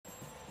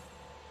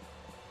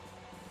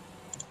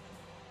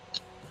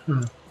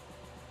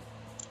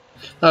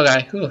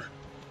Okay, whew.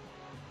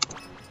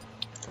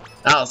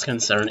 That was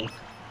concerning.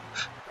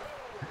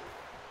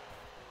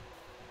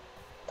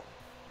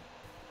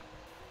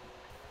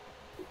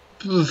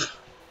 Oof.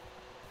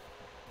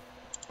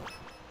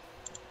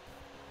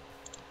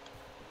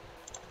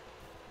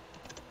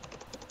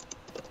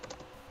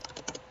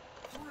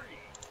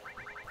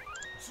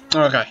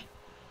 Okay,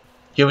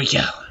 here we go.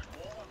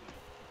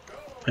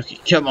 Okay,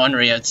 come on,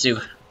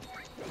 Ryotsu.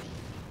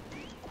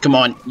 Come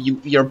on,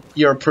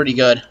 you're pretty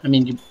good. I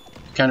mean, you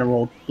kind of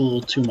rolled a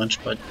little too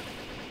much, but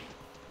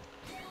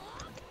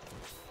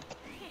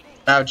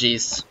oh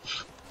jeez.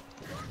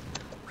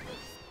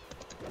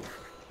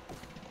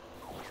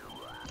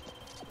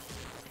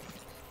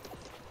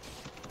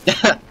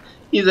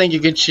 You think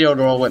you could shield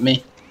roll with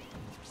me?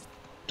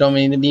 Don't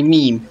mean to be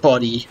mean,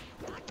 buddy,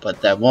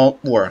 but that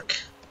won't work.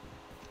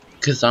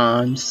 'Cause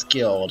I'm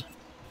skilled.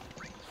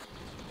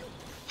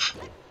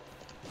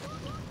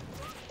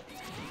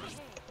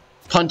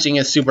 Punching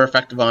is super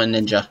effective on a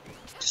ninja.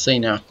 Just so you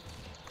know.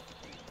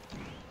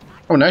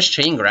 Oh, nice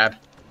chain grab.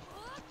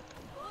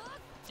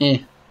 Eh.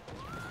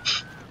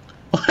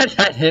 What?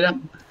 That hit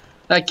him?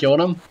 That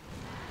killed him?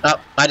 Oh,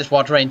 I just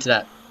walked right into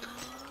that.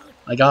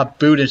 I got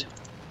booted.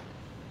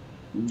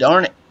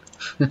 Darn it.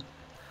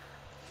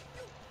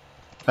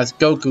 That's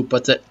Goku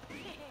puts it.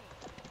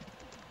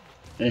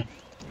 Eh.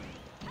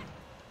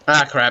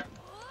 Ah, crap.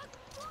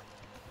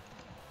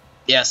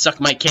 Yeah, suck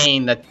my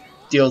cane. That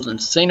deals an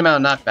insane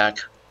amount of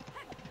knockback.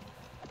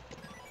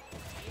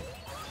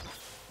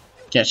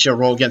 Can't shield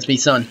roll against me,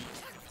 son.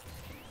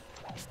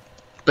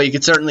 But you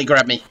could certainly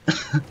grab me.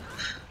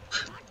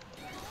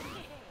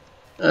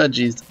 Oh,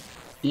 jeez.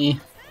 Eh.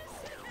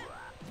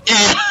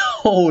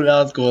 Oh,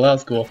 that was cool. That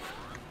was cool.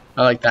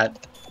 I like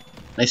that.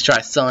 Nice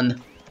try,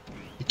 son.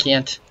 You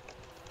can't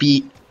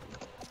beat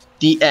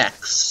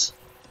DX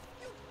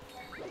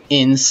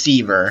in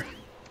Seaver.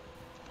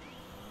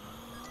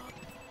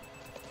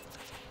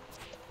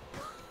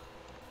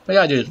 What you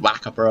gotta do is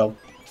whack up, bro.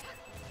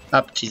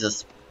 Up,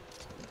 Jesus.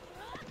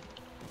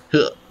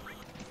 Huh.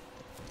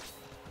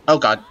 Oh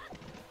god.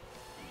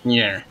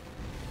 Yeah.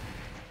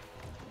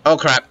 Oh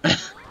crap.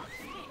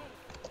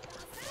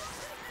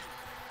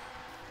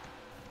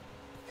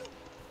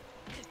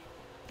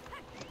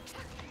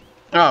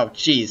 Oh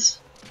jeez.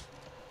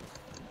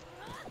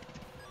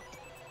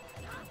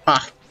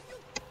 Ah.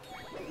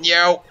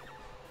 Yo.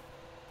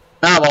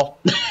 Ah well.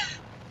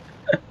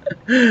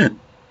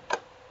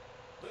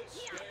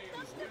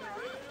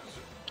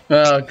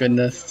 Oh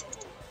goodness.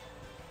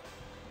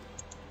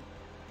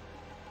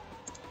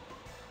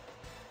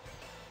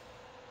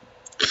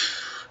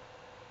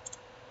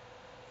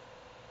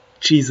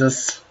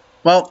 Jesus.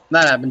 Well,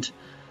 that happened.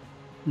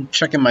 I'm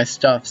checking my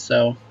stuff,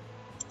 so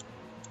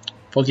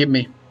forgive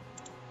me.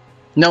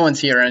 No one's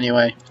here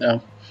anyway,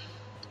 so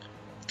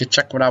I can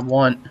check what I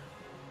want.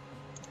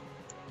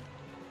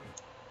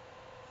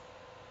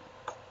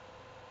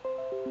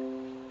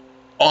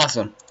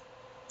 Awesome.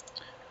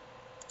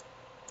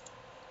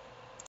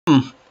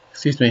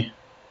 Excuse me.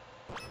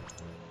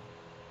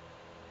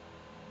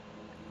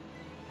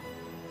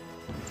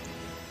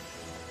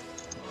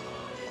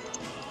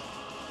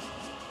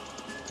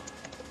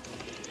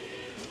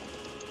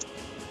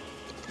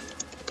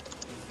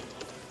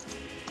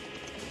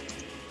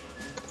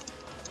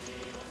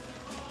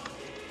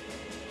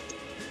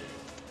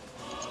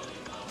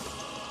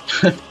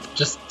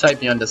 Just type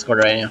me on Discord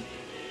right now.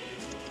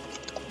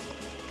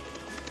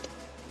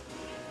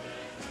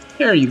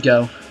 There you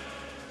go.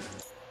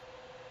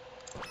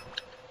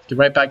 Get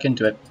right back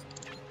into it.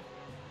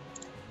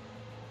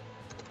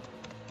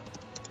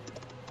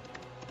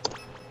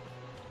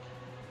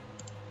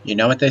 You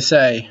know what they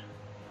say.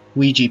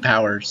 Ouija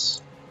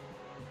powers.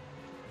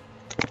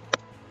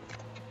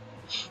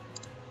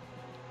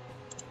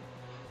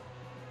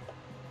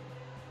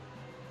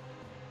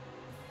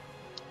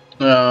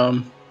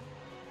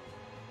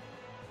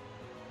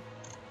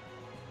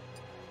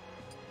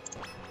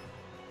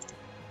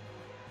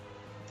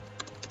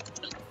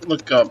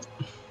 Look up.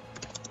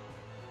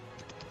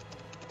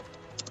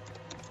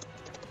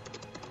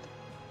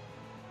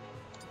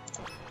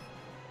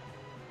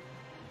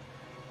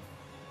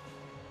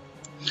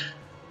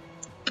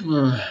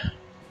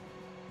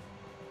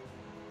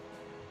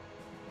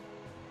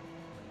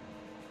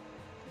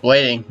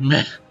 Waiting.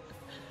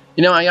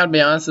 You know, I gotta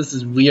be honest, this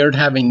is weird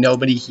having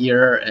nobody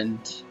here and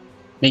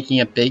making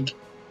it big,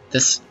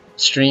 this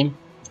stream.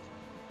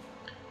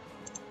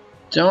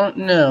 Don't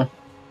know.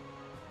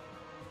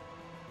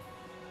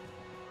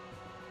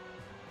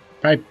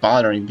 Probably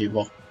bothering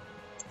people.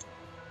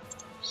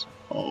 So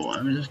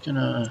I'm just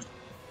gonna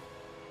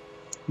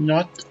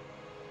not.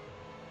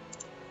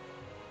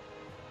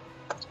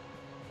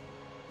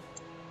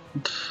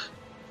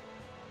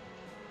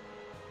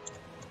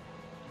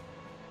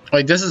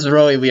 Like, this is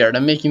really weird.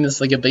 I'm making this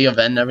like a big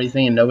event and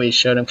everything and nobody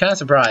showed. I'm kind of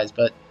surprised,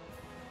 but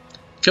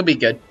could be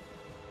good.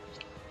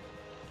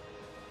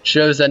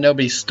 Shows that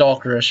nobody's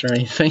stalkerish or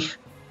anything.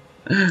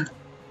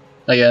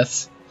 I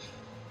guess.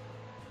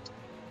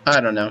 I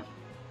don't know.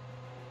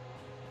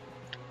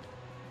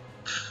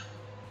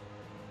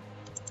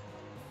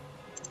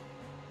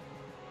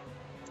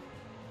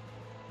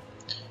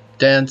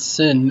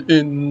 Dancing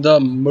in the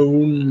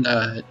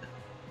moonlight.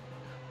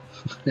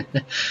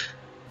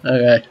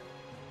 Okay.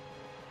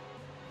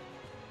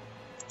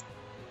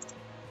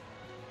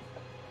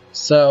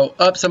 So,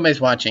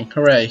 somebody's watching.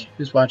 Hooray.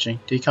 Who's watching?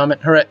 Did you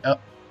comment? Hooray. Oh,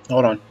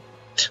 hold on.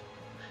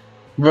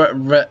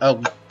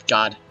 Oh,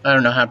 God. I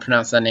don't know how to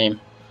pronounce that name.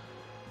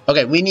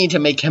 Okay, we need to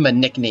make him a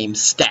nickname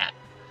stat.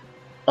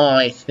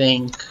 I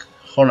think...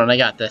 Hold on, I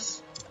got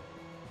this.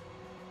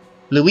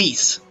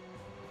 Luis.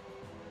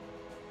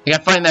 I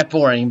find that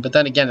boring, but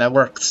then again, that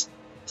works.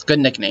 It's a good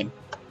nickname.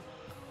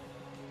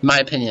 In my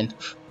opinion.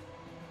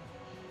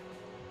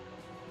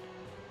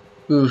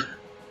 Ooh.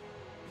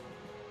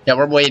 Yeah,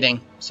 we're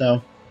waiting,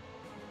 so...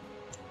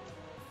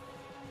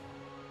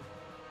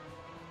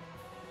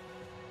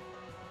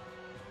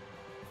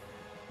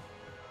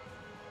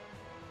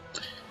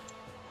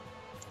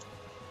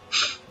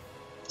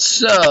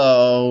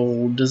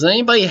 So, does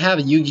anybody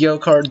have Yu-Gi-Oh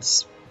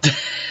cards?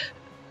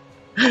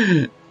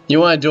 You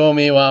want to duel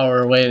me while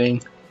we're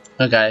waiting?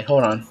 Okay,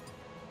 hold on.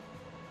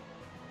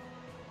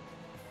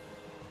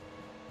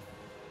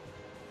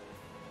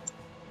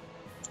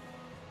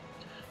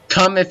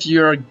 Come if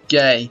you're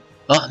gay.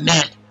 Oh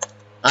man,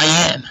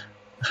 I am.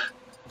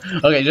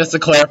 Okay, just to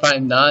clarify,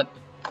 I'm not.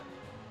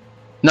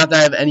 Not that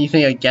I have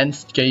anything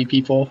against gay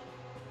people.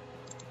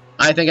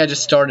 I think I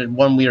just started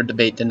one weird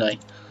debate, didn't I?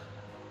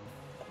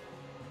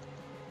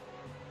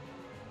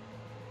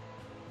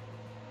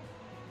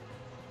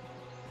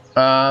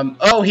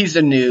 Oh, he's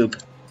a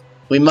noob.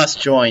 We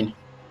must join.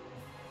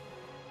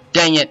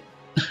 Dang it.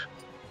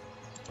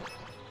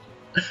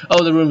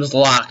 Oh, the room's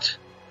locked.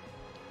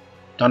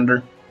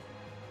 Thunder.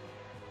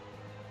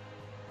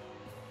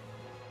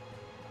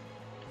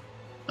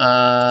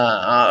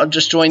 I'll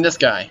just join this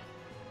guy.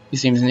 He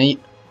seems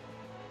neat.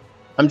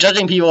 I'm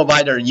judging people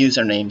by their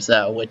usernames,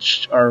 though,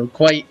 which are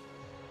quite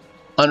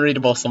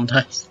unreadable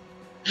sometimes.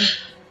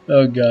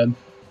 Oh, God.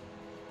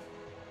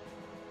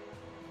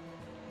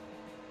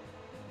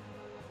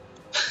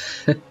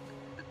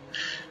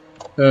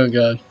 Oh,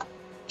 God.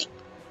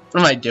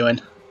 What am I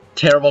doing?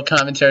 Terrible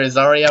commentary is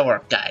already at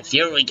work, guys.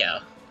 Here we go.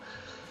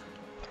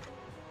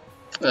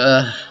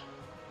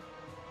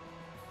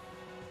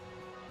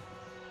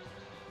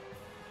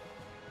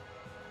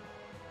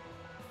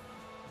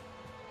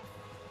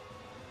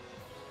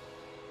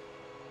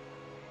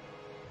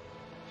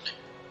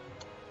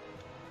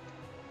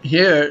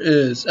 Here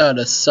is out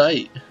of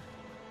sight.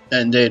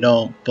 And they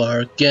don't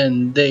bark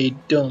and they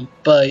don't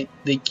bite.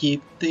 They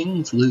keep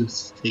things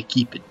loose. They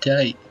keep it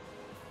tight.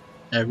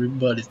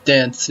 Everybody's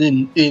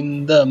dancing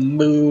in the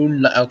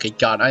moonlight. Okay,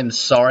 God, I'm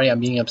sorry. I'm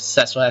being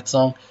obsessed with that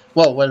song.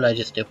 Whoa, what did I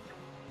just do?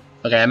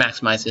 Okay, I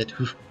maximized it.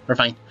 We're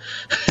fine.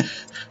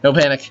 No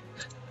panic.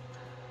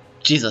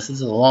 Jesus, this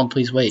is a long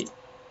please wait.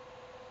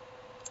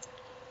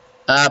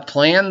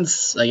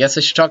 Plans? I guess I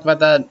should talk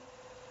about that.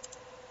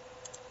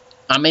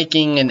 I'm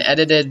making an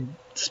edited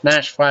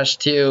Smash Flash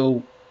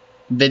 2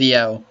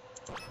 video.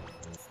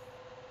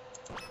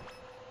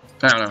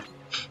 I don't know.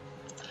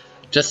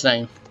 Just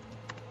saying.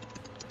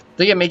 I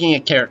think I'm making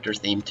it character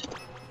themed.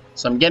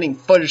 So I'm getting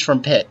footage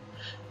from Pit.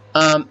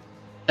 And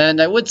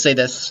I would say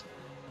this.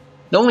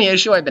 The only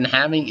issue I've been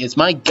having is,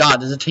 my God,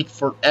 does it take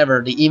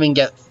forever to even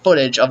get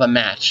footage of a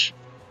match.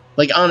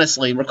 Like,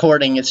 honestly,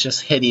 recording is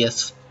just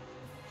hideous.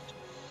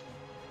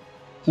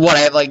 What,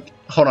 I have like,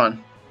 hold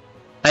on.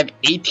 I have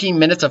 18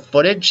 minutes of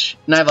footage,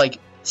 and I have like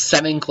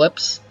 7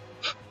 clips.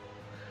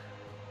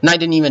 And I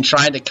didn't even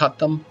try to cut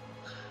them.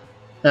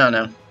 I don't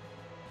know.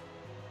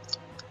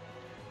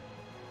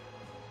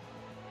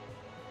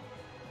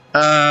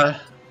 I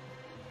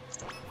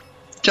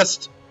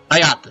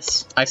got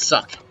this. I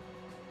suck.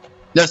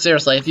 No,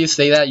 seriously, if you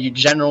say that, you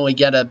generally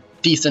get a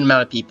decent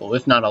amount of people,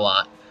 if not a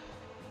lot.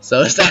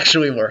 So this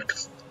actually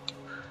works.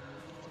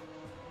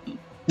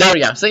 There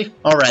we go, see?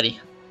 Already.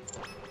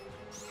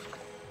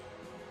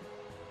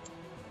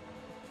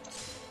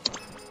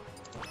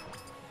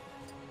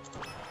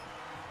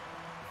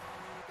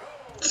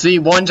 See,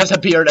 one just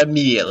appeared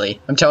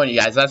immediately. I'm telling you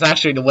guys, that's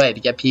actually the way to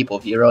get people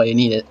if you really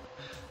need it.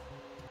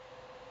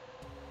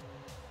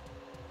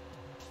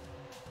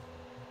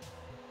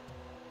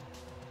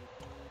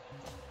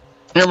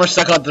 And we're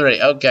stuck on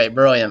 3. Okay,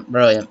 brilliant,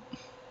 brilliant.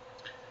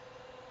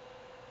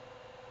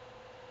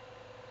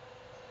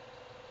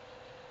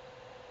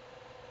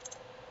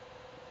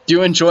 Do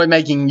you enjoy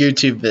making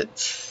YouTube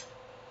bits?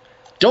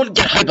 Don't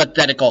get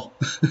hypothetical.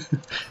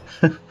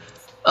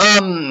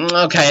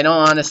 Okay, in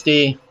all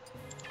honesty,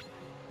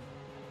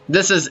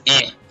 this is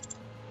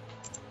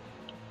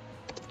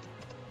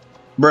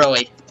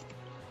Broly.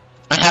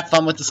 I have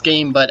fun with this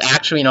game, but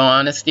actually, in all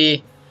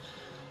honesty,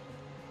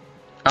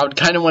 I would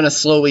kind of want to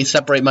slowly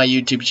separate my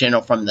YouTube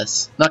channel from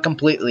this. Not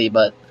completely,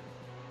 but...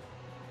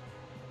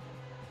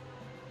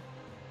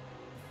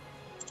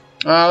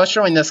 let's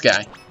join this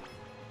guy.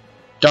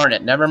 Darn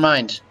it, never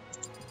mind.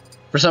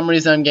 For some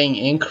reason, I'm getting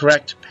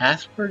incorrect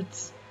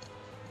passwords.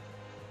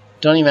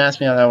 Don't even ask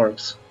me how that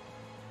works.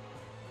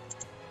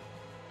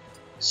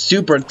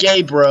 Super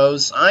gay,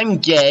 bros. I'm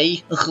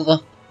gay.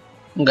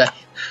 Okay.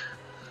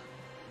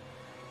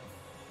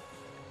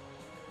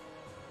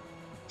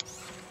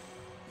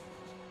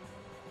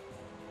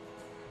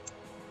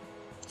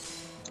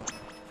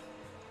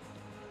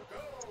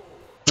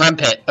 I'm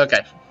Pit. Okay.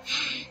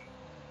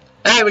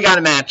 Hey, we got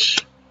a match.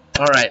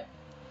 Alright.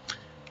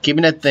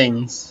 Keeping it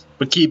things.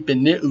 We're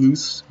keeping it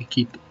loose. We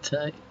keep it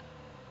tight.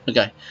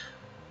 Okay.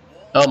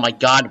 Oh my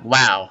god,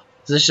 wow.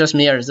 Is this just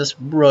me or is this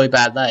really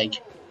bad lag?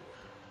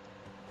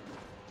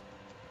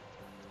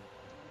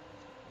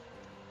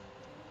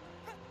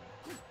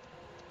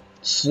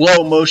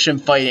 Slow motion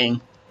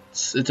fighting.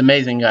 It's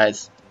amazing,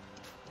 guys.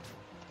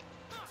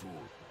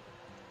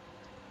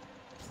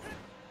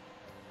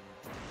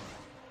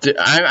 Dude,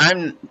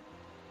 I'm...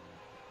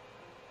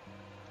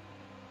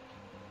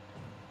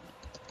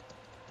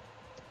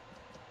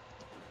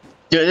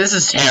 Dude, this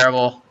is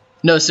terrible.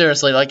 No,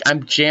 seriously, like,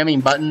 I'm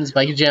jamming buttons,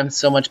 but I can jam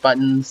so much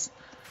buttons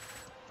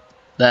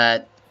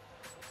that...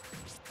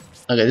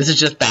 Okay, this is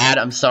just bad.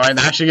 I'm sorry. I'm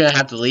actually gonna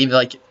have to leave.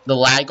 Like, the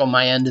lag on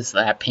my end is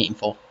that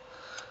painful.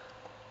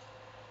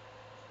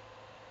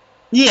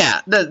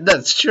 Yeah,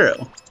 that's true.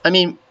 I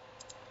mean,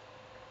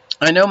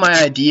 I know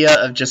my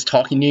idea of just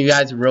talking to you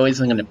guys really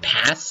isn't gonna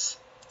pass.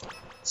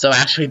 So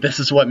actually, this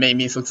is what made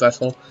me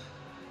successful.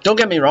 Don't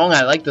get me wrong,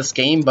 I like this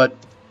game, but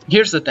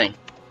here's the thing.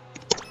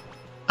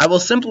 I will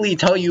simply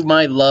tell you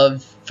my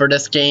love for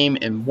this game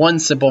in one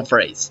simple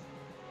phrase.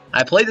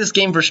 I play this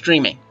game for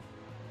streaming.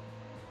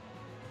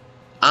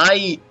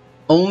 I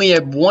only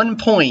at one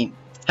point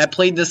have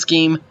played this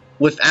game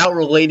without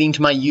relating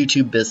to my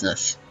YouTube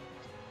business.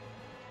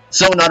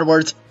 So in other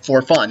words,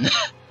 for fun.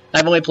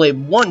 I've only played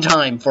one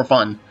time for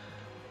fun.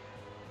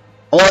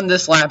 On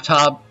this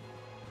laptop,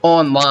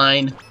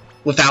 online,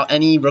 without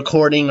any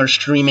recording or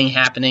streaming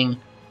happening.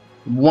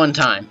 One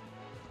time.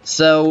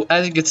 So,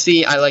 as you can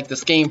see, I like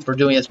this game for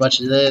doing as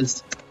much as it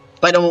is.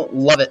 But I don't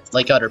love it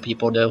like other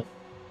people do.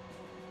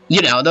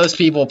 You know, those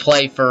people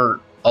play for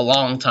a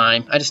long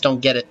time. I just don't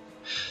get it.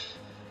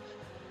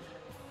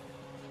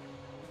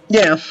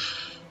 Yeah.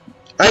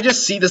 I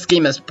just see this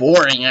game as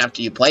boring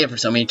after you play it for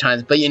so many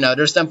times. But, you know,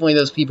 there's definitely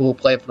those people who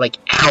play it for like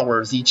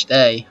hours each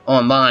day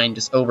online,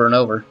 just over and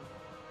over.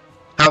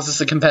 How's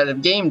this a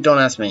competitive game? Don't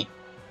ask me.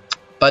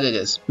 But it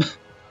is.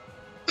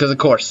 Because, of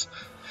course.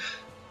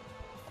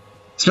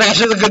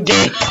 Smash is a good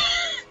game.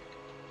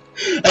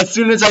 As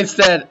soon as I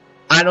said,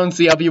 I don't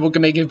see how people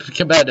can make it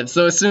competitive.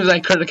 So as soon as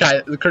I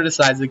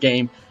criticize the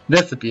game,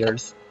 this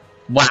appears.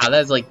 Wow,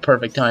 that's like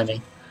perfect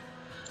timing.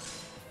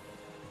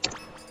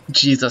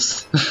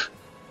 Jesus.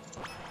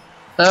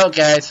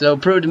 Okay, so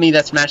prove to me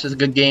that Smash is a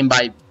good game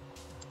by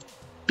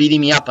beating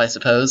me up, I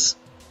suppose.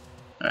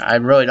 I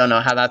really don't know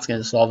how that's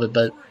going to solve it,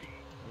 but...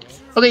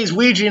 Okay, he's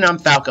Luigi and I'm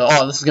Falco.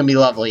 Oh, this is going to be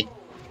lovely.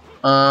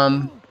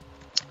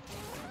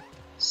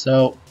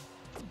 So...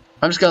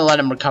 I'm just gonna let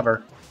him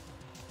recover.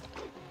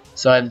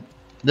 So I have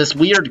this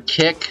weird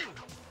kick.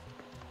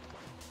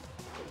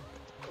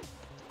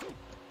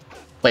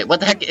 Wait, what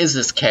the heck is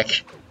this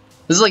kick?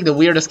 This is like the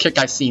weirdest kick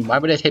I've seen. Why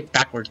would it hit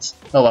backwards?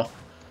 Oh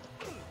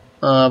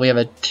well. We have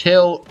a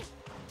tilt.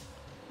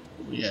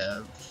 We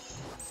have...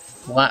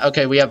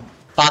 Okay, we have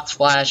Fox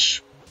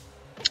Flash.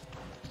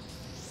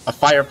 A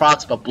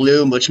Firefox, but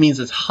blue, which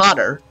means it's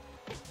hotter.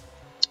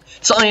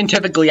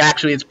 Scientifically,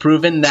 actually, it's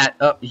proven that...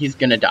 Oh, he's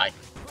gonna die.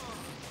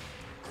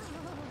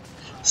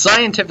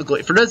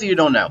 Scientifically, for those of you who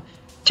don't know,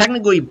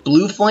 technically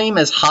blue flame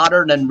is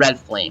hotter than red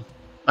flame.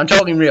 I'm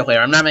talking real here,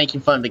 I'm not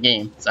making fun of the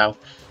game, so...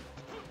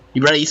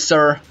 You ready,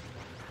 sir?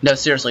 No,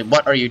 seriously,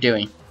 what are you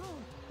doing?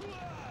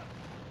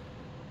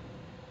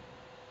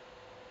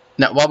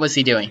 No, what was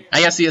he doing?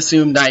 I guess he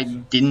assumed I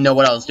didn't know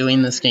what I was doing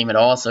in this game at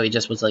all, so he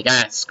just was like,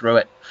 ah, screw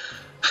it.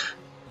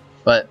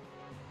 But...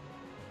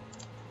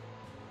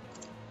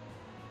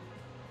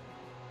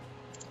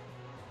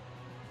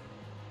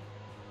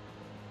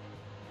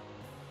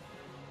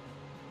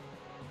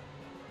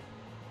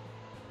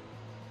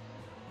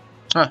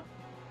 Huh.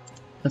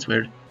 That's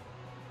weird.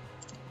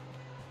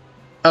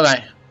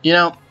 Okay, you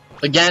know,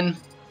 again,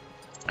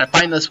 I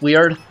find this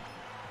weird.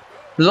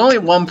 There's only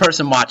one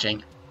person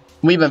watching.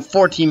 We've been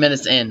 14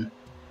 minutes in.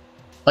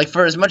 Like,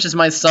 for as much as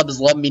my subs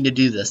love me to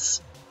do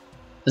this,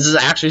 this is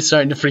actually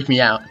starting to freak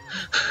me out.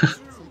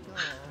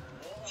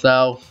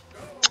 So,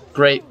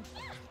 great.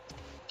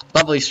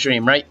 Lovely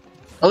stream, right?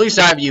 At least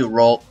I have you,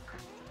 Roll.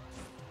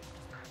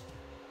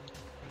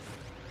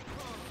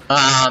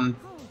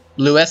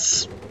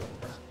 Lewis.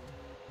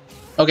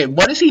 Okay,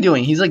 what is he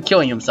doing? He's like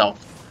killing himself.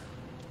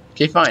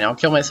 Okay, fine, I'll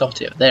kill myself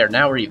too. There,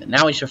 now we're even.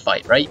 Now we should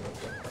fight, right?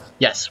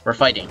 Yes, we're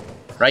fighting,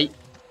 right?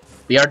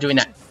 We are doing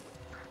that.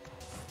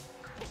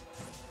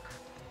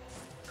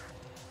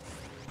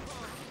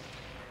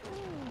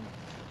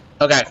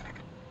 Okay.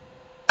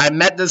 I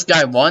met this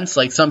guy once,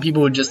 like some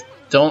people who just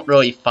don't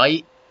really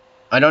fight.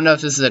 I don't know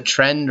if this is a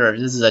trend or if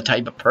this is a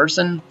type of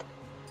person.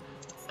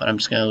 But I'm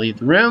just gonna leave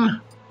the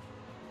room.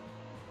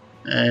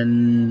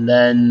 And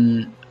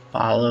then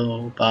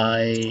follow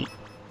by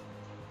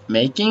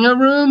making a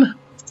room?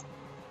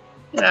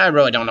 Yeah, I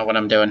really don't know what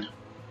I'm doing.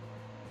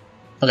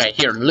 Okay,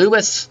 here,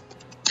 Lewis.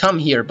 Come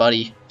here,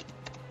 buddy.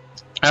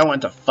 I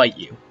want to fight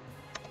you.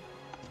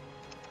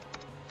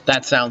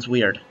 That sounds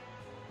weird.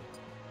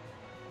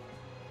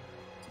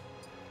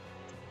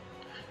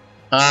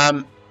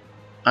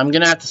 I'm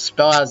gonna have to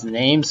spell out his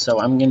name, so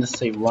I'm gonna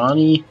say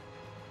Ronnie.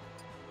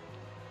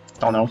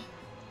 Don't know.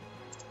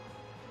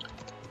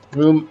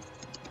 Room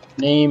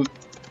name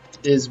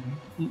is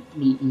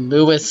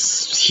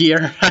Lewis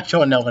here. I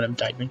don't know what I'm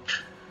typing.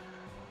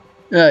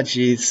 Oh,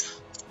 jeez.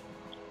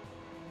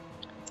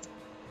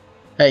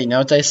 Hey, you know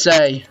what they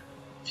say?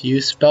 If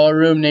you spell a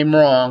room name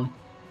wrong,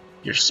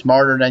 you're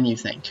smarter than you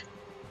think.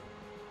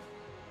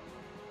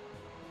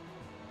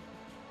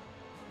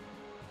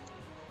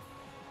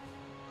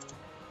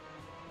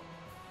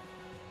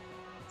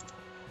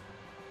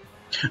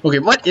 Okay,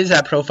 what is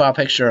that profile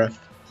picture of?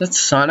 Is that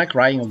Sonic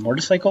riding a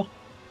motorcycle?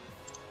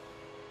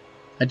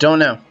 I don't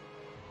know.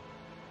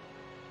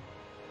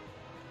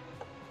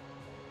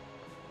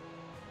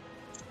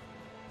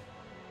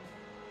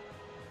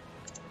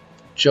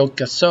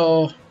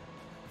 Jokaso.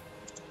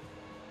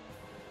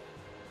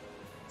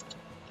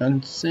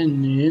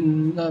 Dancing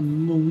in the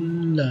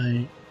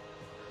moonlight.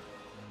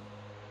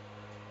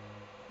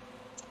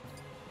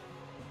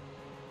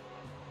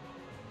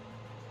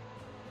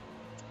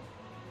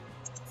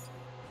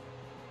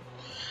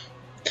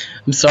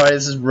 I'm sorry,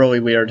 this is really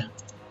weird.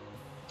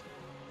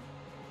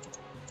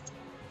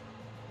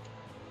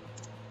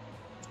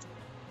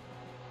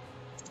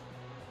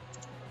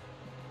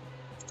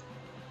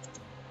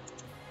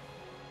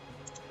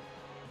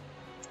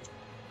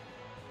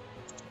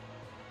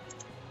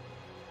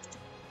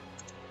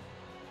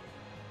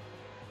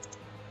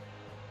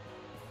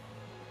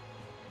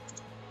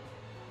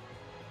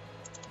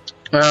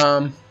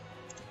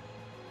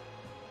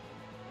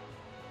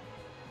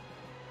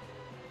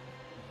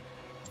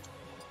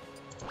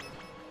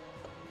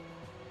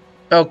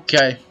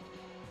 Okay.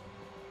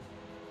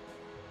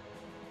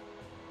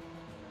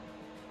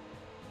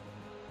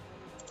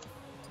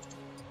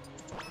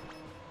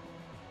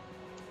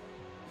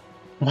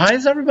 Why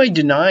is everybody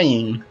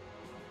denying?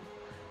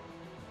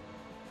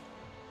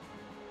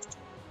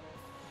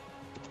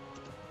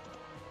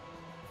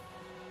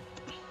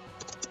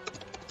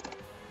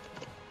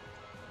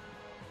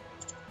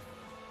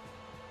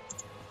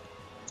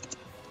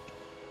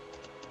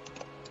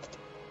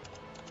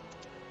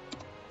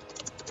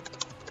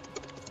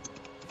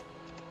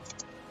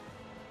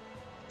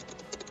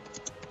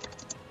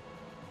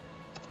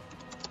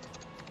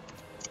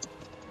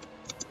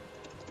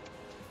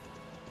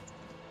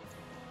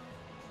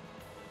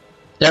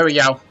 There we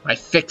go. I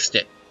fixed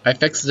it. I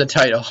fixed the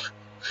title.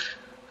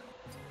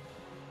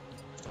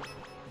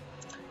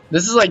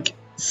 This is like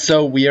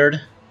so weird.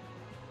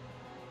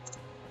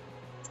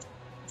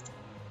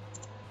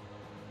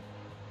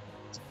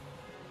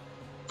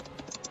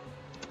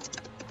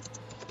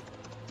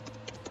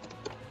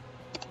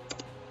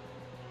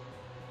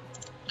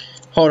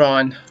 Hold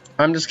on.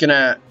 I'm just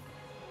gonna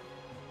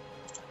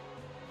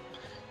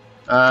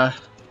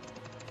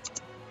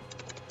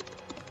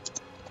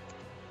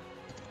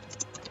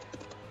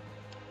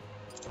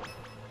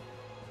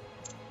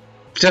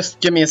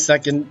just give me a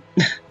second.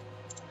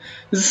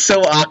 This is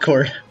so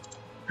awkward.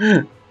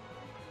 I'm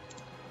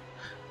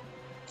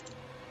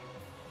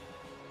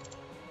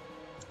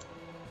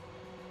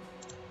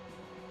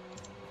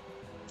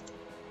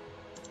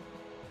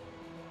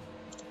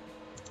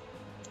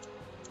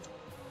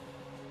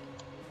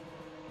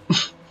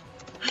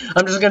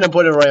just gonna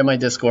put it right in my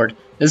Discord.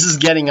 This is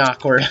getting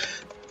awkward.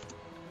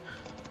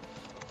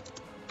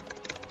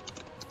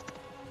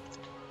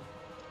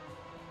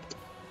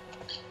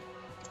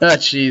 Ah,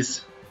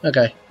 jeez.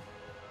 Okay.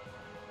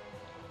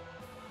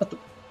 What the?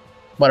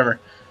 Whatever.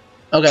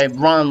 Okay,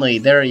 Ron Lee.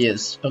 There he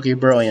is. Okay,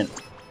 brilliant.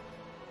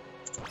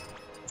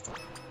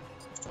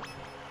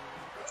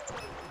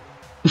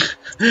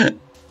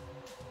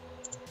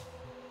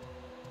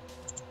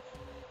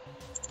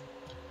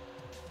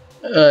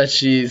 Oh,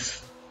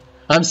 jeez.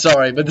 I'm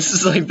sorry, but this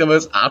is like the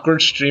most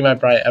awkward stream I've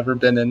probably ever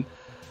been in.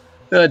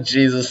 Oh,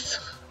 Jesus.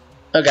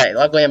 Okay,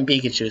 luckily I'm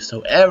Pikachu, so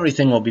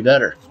everything will be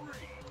better.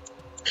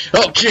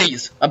 Oh,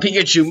 jeez! A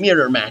Pikachu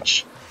mirror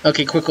match!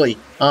 Okay, quickly.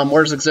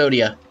 Where's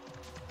Exodia?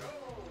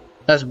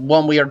 That's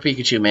one weird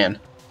Pikachu, man.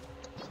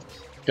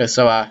 Okay,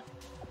 so,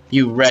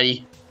 you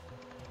ready?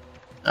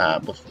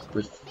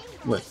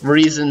 With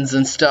reasons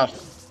and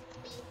stuff.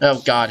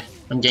 Oh, God.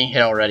 I'm getting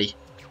hit already.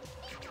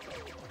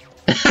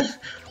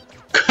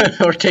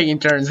 We're taking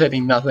turns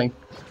hitting nothing.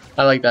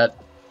 I like that.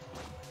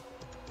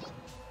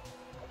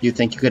 You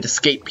think you could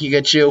escape,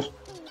 Pikachu?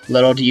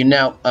 Little do you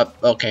know.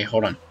 Okay,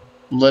 hold on.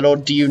 Little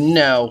do you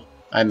know,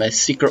 I'm a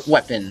secret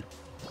weapon.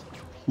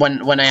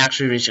 When I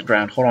actually reach the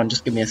ground. Hold on,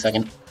 just give me a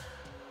second.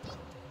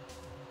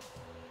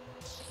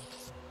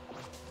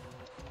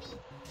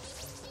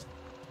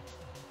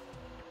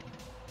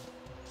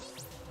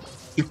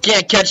 You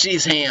can't catch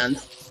these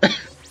hands.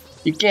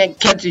 You can't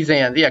catch these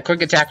hands. Yeah,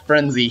 quick attack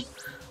frenzy.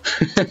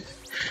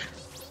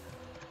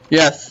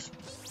 Yes.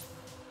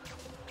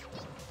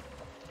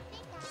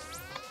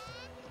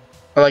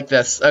 I like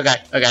this. Okay,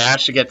 I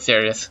should get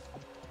serious.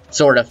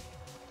 Sort of.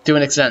 To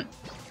an extent.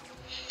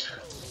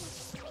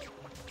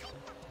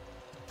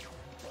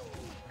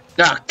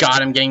 Oh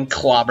god, I'm getting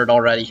clobbered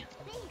already.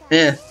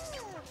 Eh.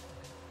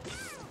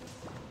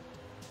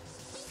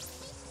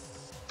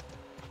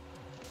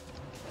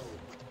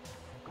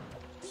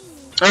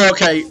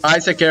 Okay,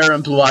 Isaac Air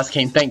and Blue Eyes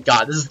came. Thank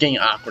God. This is getting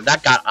awkward.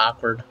 That got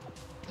awkward.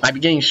 My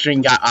beginning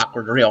stream got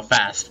awkward real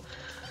fast.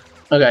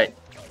 Okay.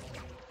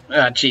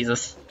 Ah,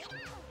 Jesus.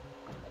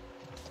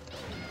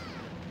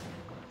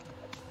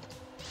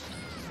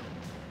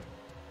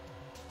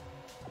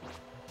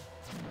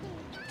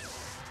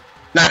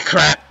 Ah,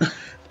 crap.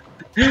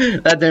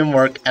 That didn't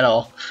work at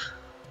all.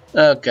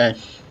 Okay.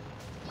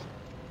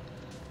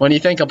 When you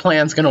think a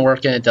plan's gonna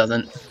work and it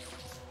doesn't.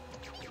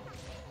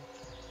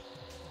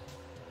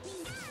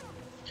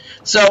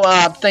 So,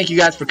 thank you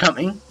guys for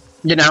coming.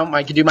 You know,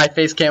 I could do my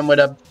face cam with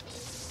a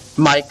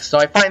mic, so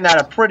I find that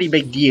a pretty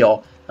big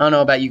deal. I don't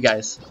know about you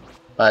guys,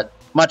 but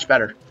much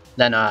better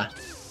than, my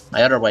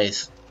other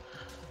ways.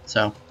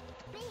 So.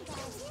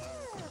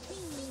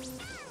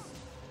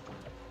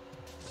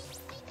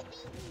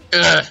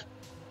 Ugh.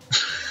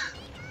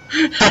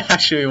 That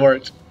actually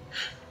worked.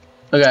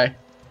 Okay.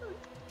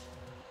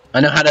 I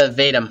know how to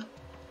evade him.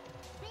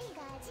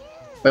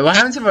 Wait, what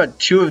happens if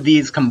two of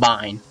these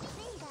combine?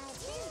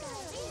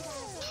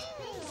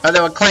 Oh, they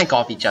would clank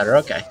off each other,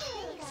 okay.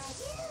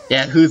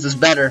 Yeah, whose is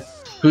better?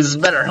 Whose is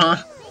better, huh?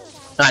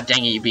 Ah,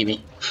 dang it, you beat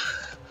me.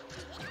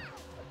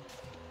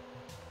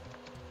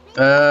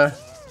 I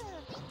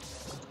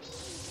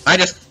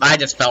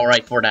just fell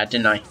right for that,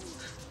 didn't I?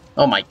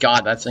 Oh my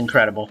god, that's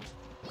incredible.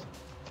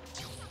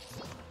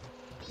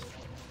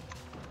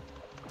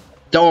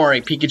 Don't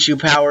worry,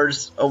 Pikachu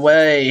powers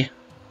away.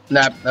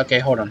 Nah, okay,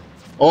 hold on.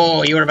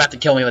 Oh, you were about to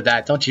kill me with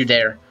that, don't you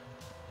dare.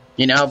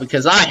 You know,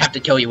 because I have to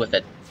kill you with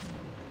it.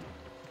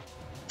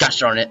 Gosh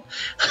darn it.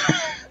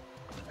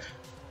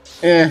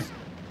 Eh.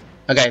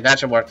 Okay, that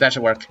should work, that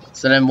should work.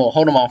 So then we'll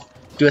hold him off,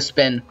 do a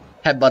spin,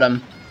 headbutt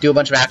him, do a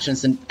bunch of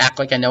actions, and act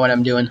like I know what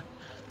I'm doing.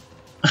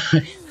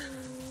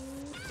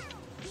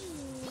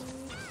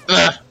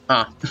 Ugh.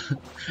 Ah.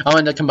 I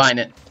wanted to combine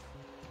it.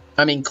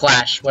 I mean,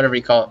 clash, whatever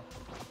you call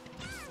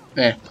it.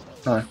 Eh.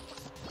 Huh.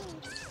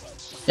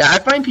 Yeah, I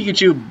find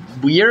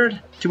Pikachu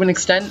weird to an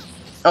extent.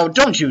 Oh,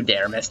 don't you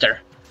dare, mister.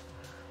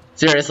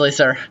 Seriously,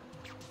 sir.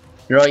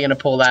 You're really gonna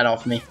pull that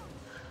off me.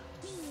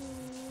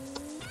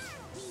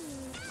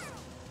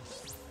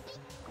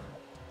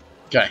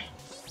 Okay.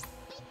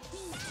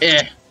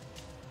 Eh.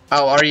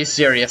 Oh, are you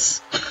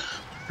serious?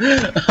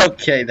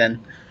 Okay,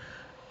 then.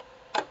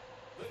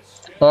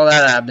 Well,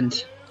 that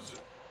happened.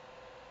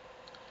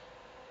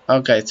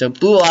 Okay, so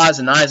Blue Oz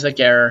and Isaac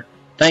Error,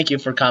 thank you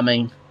for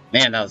coming.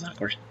 Man, that was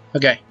awkward.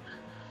 Okay.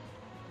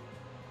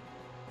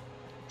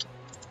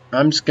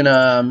 I'm just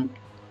gonna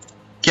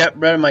get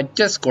rid of my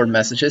Discord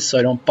messages so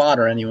I don't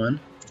bother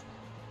anyone.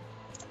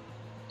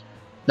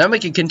 Then we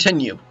can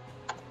continue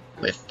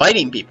with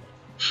fighting people.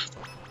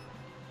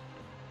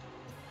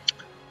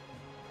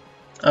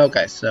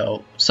 Okay,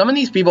 so some of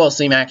these people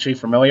seem actually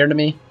familiar to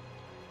me.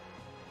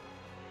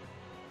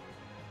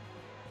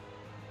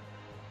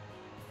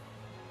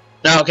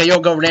 Okay, you'll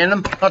go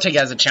random? I'll take it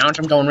as a challenge.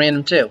 I'm going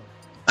random too.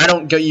 I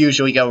don't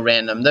usually go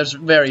random. There's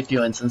very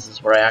few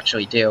instances where I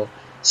actually do.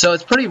 So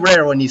it's pretty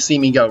rare when you see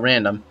me go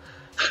random.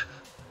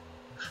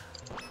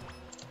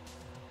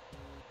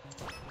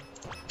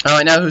 Oh,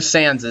 I know who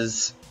Sans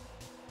is.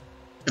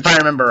 If I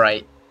remember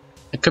right.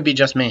 It could be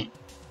just me.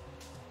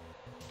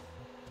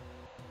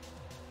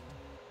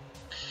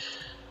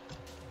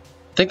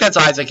 I think that's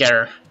Isaac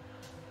Error.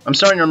 I'm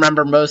starting to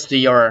remember most of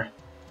your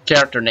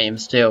character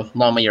names too,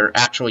 along with your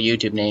actual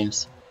YouTube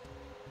names.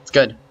 It's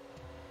good.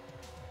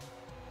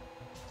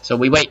 So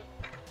we wait.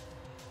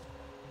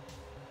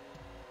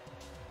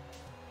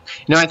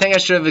 You know, I think I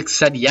should have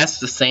said yes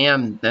to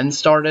Sam, then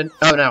started.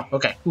 Oh no,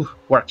 okay. Whew,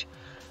 worked.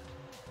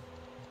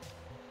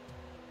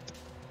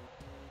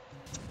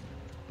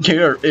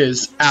 Here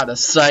is out of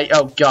sight.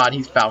 Oh god,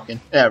 he's Falcon.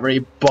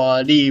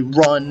 Everybody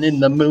run in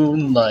the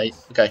moonlight.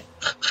 Okay.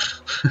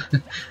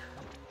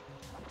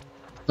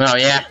 Oh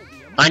yeah,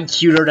 I'm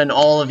cuter than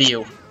all of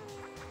you.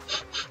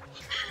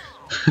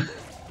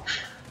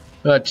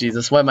 Oh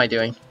Jesus, what am I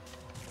doing?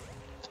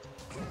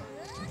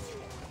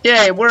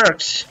 Yeah, it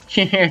worked.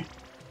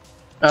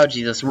 Oh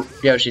Jesus,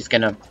 Yoshi's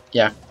gonna,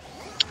 yeah.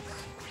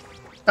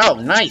 Oh,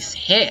 nice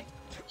hit.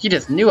 He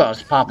just knew I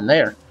was popping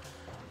there.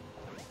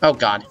 Oh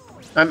god,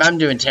 I'm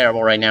doing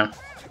terrible right now.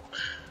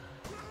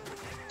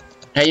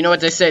 Hey, you know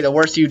what they say? The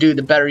worse you do,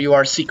 the better you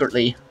are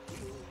secretly.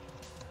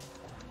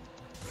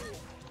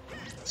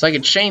 So I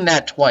could chain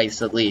that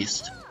twice, at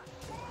least.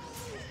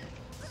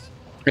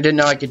 I didn't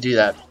know I could do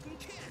that.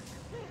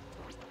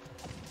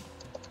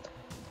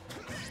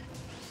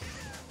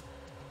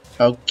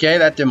 Okay,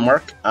 that didn't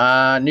work.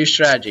 New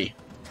strategy.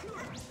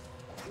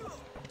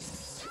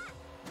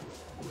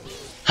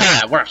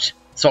 Ha, it worked.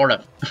 Sort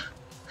of.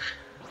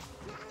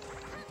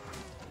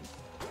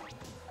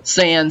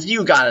 Sans,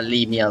 you gotta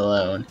leave me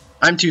alone.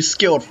 I'm too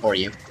skilled for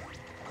you.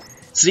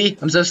 See?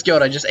 I'm so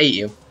skilled I just ate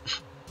you.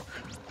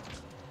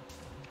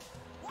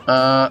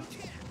 No,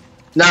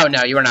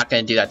 you are not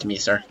gonna do that to me,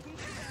 sir.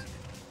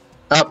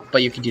 Oh,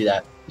 but you can do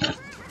that.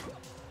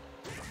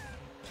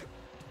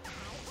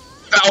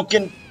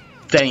 Falcon!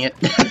 Dang it.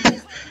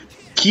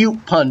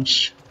 Cute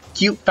punch.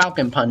 Cute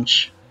Falcon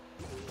punch.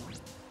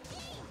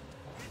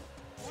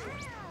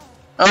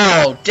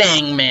 Oh,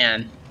 dang,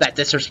 man. That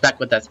disrespect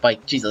with that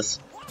spike. Jesus.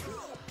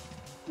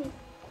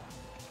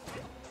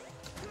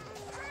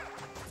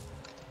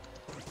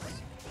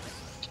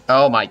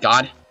 Oh my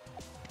god.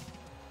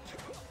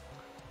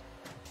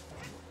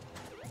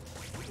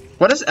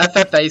 What does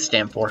FFA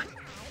stand for?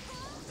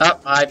 Oh,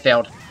 I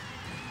failed.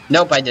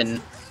 Nope, I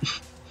didn't.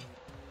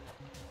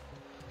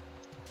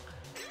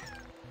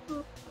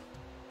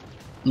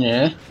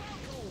 Yeah.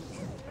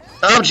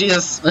 Oh,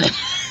 Jesus.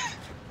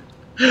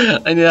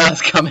 I knew that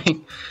was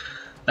coming.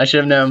 I should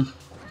have known.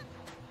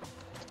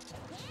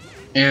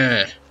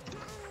 Yeah.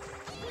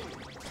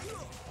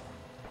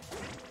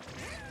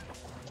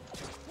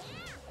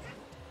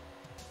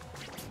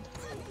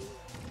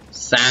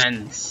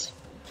 Sans.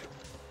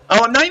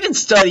 Oh, I'm not even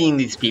studying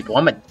these people.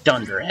 I'm a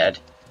dunderhead.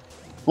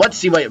 Let's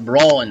see what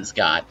Roland's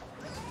got.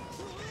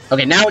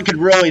 Okay, now we could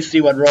really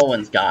see what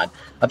Roland's got,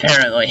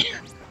 apparently.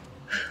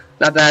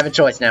 Not that I have a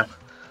choice now.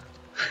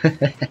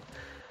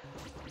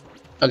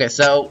 Okay,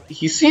 so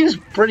he seems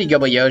pretty good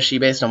with Yoshi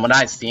based on what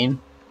I've seen.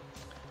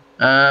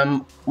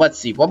 Let's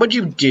see. What would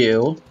you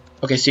do?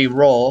 Okay, so you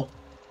roll.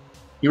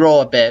 You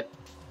roll a bit.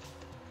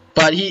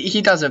 But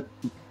he doesn't...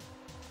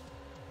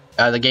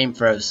 the game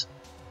froze.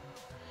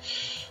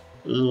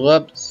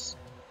 Whoops.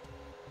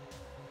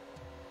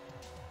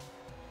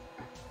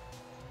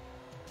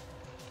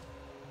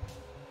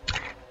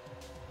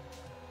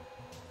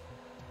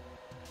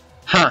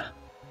 Huh.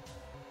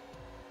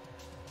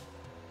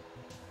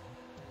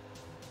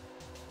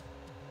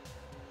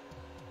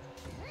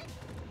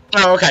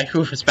 Oh, okay.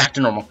 Whew, it's back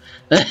to normal.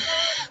 Okay,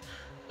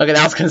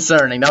 that was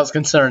concerning. That was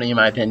concerning in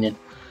my opinion.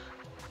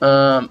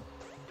 I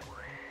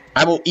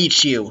will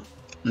eat you.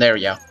 There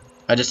we go.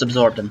 I just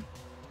absorbed him.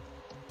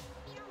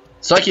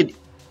 So I could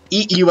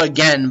eat you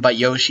again, but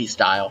Yoshi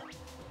style.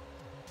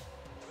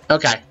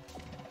 Okay.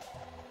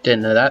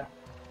 Didn't know that.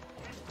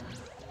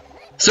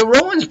 So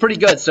Roland's pretty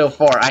good so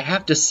far. I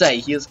have to say,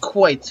 he is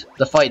quite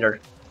the fighter,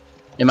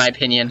 in my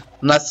opinion.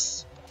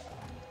 Unless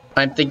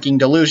I'm thinking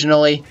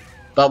delusionally,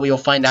 but we will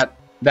find out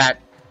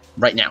that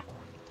right now.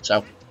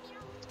 So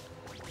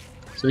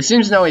he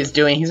seems to know what he's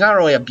doing. He's not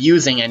really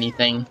abusing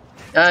anything.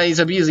 He's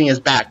abusing his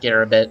back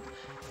here a bit.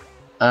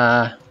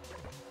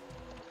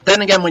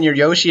 Then again, when you're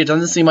Yoshi, it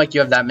doesn't seem like you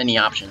have that many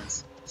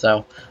options.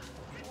 So,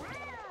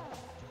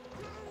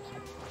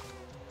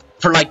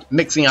 for like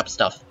mixing up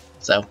stuff.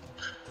 So,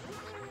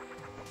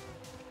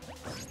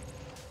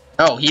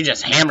 oh, he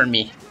just hammered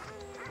me.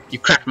 You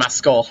cracked my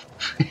skull.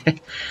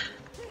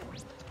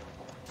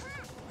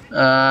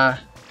 Well,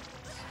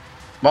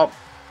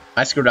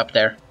 I screwed up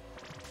there.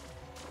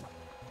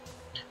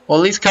 Well,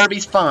 at least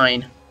Kirby's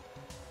fine.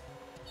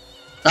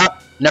 Oh,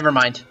 never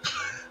mind.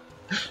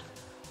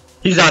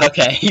 He's not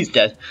okay. He's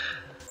dead.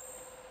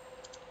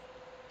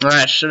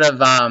 I should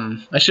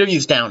have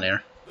used down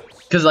air,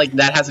 because like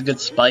that has a good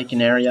spike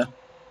in area.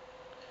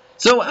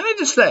 So I have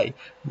to say,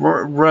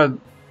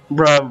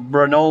 Renoli.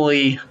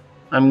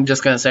 I'm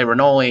just gonna say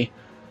Renoli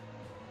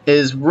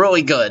is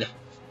really good.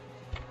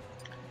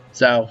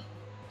 So,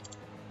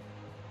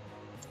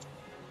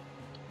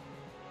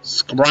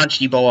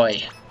 Scrunchy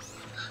boy.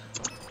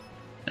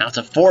 Now it's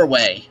a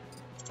 4-way.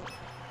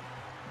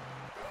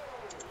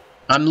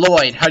 I'm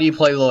Lloyd. How do you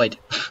play Lloyd?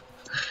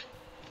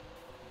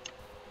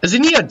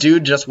 Isn't he a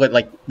dude just with,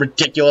 like,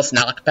 ridiculous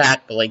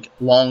knockback, but, like,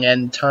 long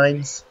end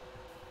times?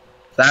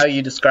 Is that how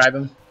you describe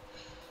him?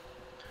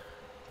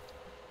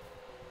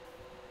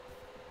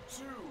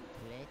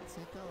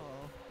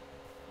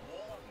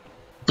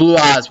 Blue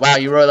eyes. Wow,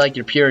 you really like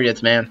your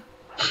periods, man.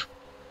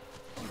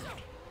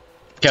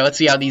 Okay, let's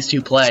see how these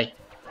two play.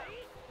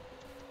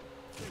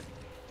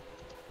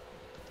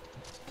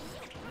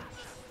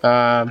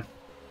 I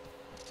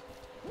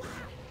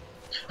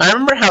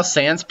remember how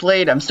Sans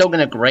played. I'm still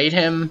gonna grade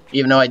him,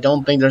 even though I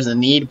don't think there's a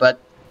need, but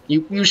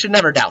you should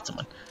never doubt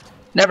someone.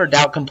 Never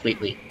doubt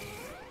completely.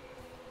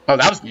 Oh,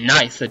 that was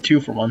nice, a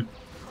 2-for-1.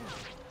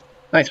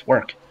 Nice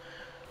work.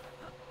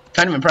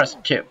 Kind of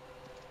impressive, too.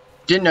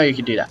 Didn't know you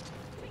could do that.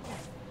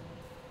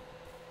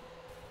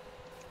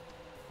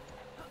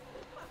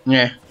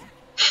 Yeah.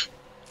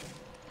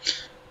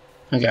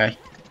 Okay.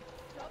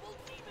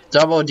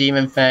 Double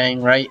Demon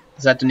Fang, right?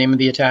 Is that the name of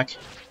the attack?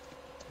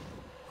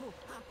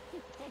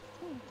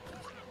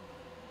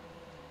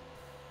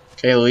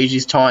 Okay,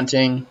 Luigi's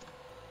taunting.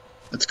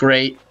 That's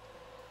great.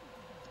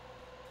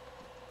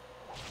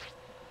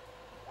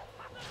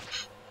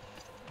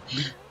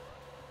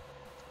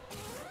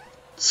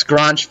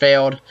 Scrunch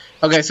failed.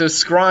 Okay, so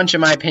Scrunch, in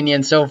my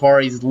opinion, so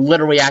far, he's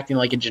literally acting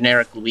like a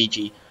generic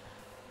Luigi.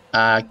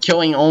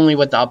 Killing only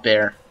with the up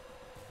air.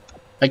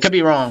 I could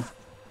be wrong.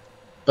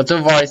 But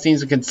so far, he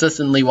seems to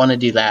consistently want to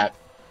do that.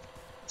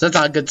 So that's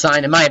not a good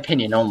sign, in my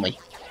opinion, only.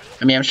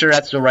 I mean, I'm sure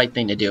that's the right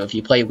thing to do if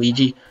you play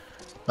Luigi.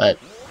 But,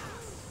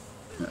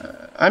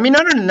 I mean,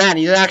 other than that,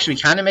 he's actually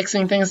kind of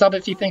mixing things up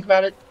if you think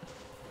about it.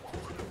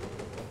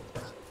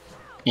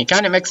 He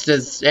kind of mixed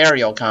his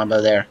aerial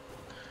combo there.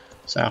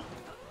 So.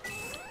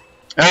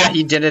 Ah,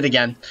 he did it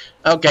again.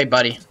 Okay,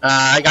 buddy.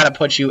 I gotta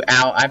put you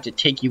out. I have to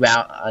take you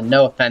out.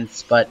 No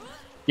offense, but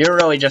You're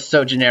really just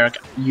so generic.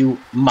 You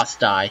must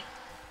die.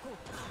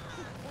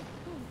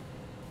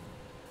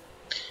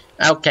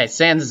 Okay,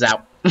 Sans is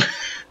out.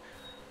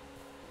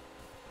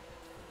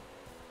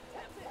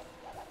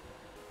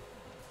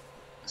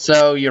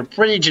 So, you're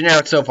pretty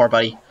generic so far,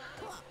 buddy.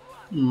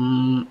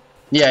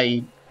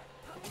 Yeah,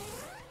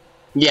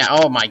 yeah,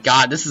 oh my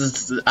god, this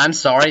is... I'm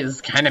sorry, this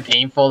is kind of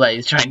painful that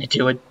he's trying to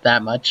do it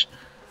that much.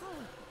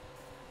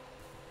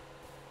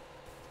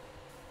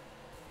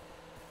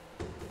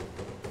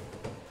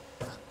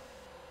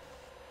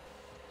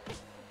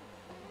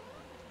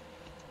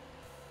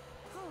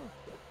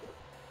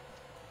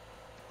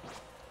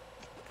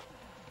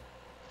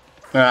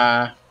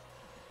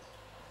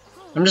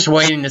 I'm just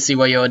waiting to see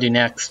what you'll do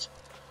next.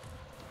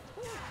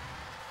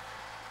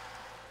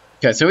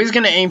 Okay, so he's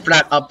gonna aim for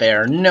that up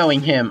air,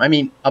 knowing him. I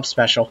mean, up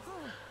special.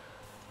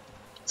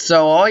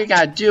 So all you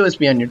gotta do is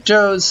be on your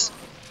toes.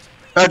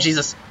 Oh,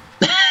 Jesus.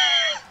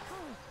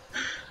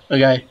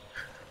 Okay.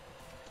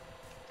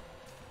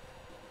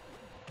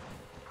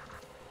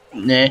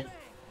 Nah.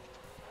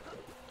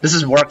 This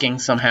is working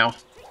somehow.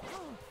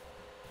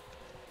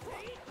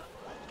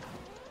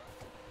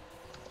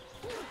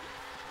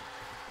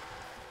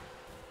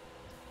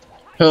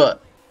 Huh.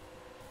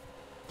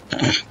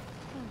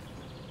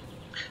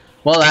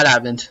 Well, that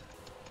happened.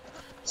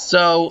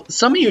 So,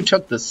 some of you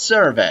took the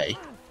survey.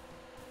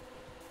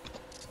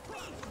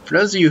 For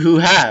those of you who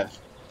have,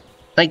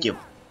 thank you.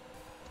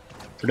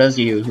 For those of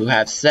you who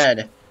have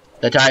said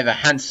that I have a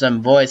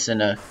handsome voice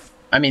and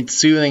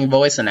soothing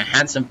voice and a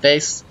handsome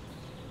face,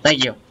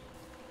 thank you.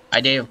 I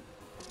do.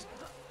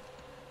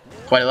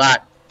 Quite a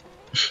lot.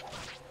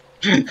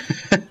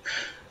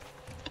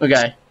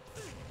 Okay.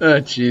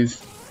 Oh,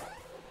 jeez.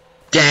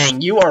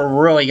 Dang, you are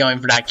really going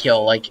for that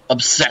kill, like,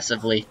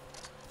 obsessively.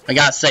 I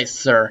gotta say,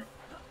 sir,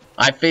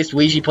 I've faced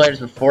Ouija players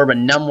before, but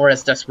none were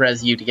as desperate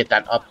as you to get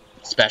that up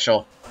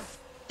special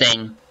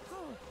thing.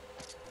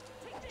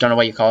 Don't know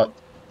what you call it.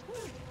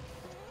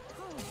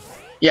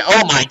 Yeah,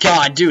 oh my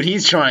god, dude,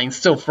 he's trying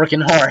so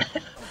freaking hard.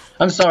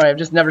 I'm sorry, I've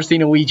just never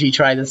seen a Ouija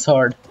try this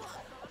hard.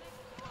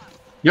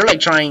 You're like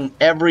trying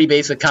every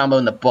basic combo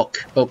in the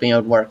book, hoping it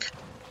would work.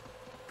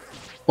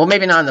 Well,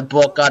 maybe not in the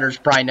book, others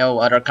probably know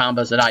other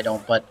combos that I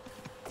don't, but...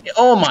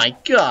 Oh my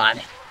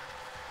god!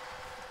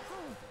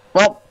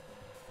 Well,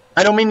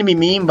 I don't mean to be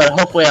mean, but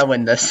hopefully I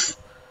win this.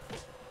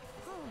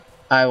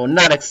 I will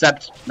not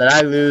accept that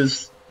I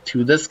lose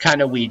to this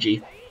kind of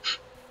Ouija.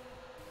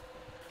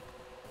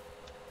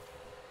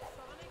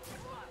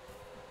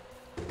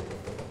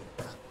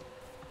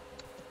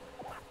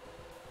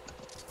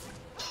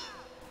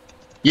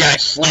 Yeah, I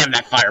slammed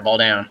that fireball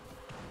down.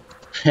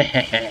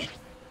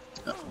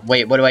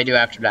 Wait, what do I do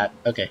after that?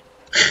 Okay.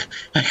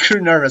 I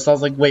grew nervous. I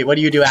was like, wait, what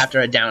do you do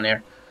after a down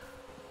air?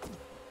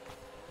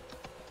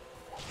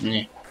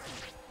 Yeah.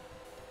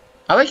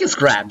 I like his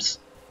grabs.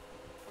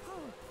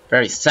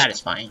 Very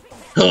satisfying.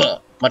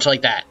 Much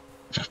like that.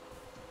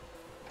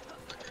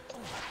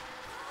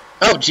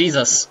 Oh,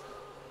 Jesus.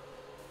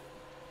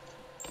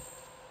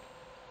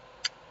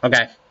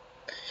 Okay.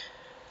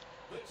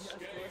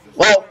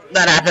 Well,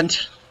 that happened.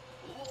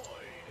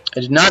 I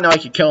did not know I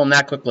could kill him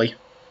that quickly.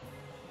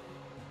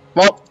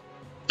 Well,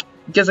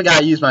 I guess I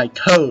gotta use my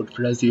code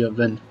for those of you who have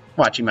been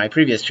watching my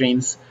previous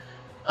streams.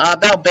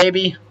 About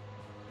baby.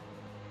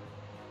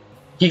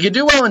 He could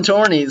do well in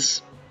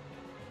tourneys.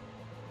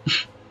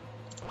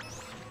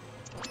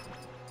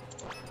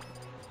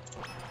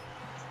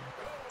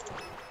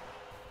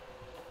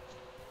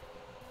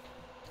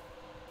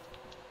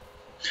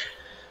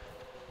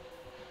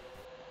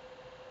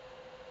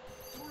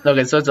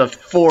 Okay, so it's a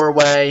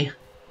 4-way.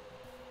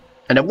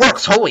 And it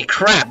works! Holy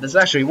crap, this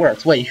actually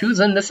works. Wait, who's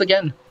in this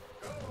again?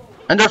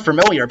 And they're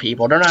familiar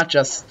people, they're not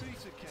just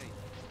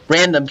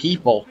random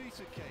people.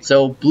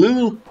 So,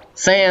 Blue,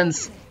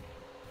 Sans,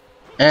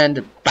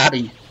 and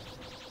Bobby.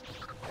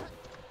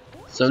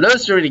 So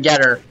those three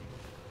together.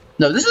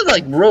 No, this is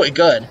like really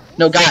good.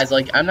 No, guys,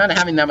 like, I'm not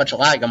having that much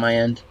lag on my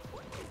end.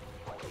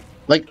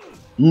 Like,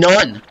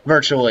 none,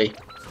 virtually.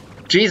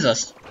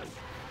 Jesus.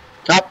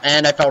 Up,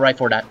 and I fell right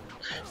for that.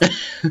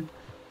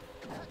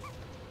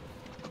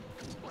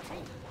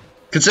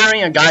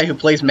 Considering a guy who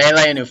plays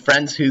Melee and who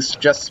friends who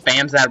just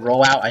spams that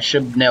rollout, I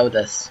should know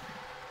this.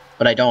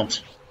 But I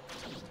don't.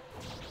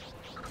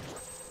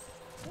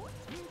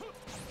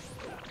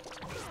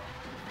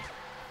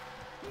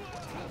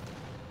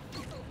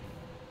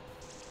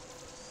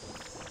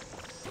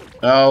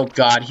 Oh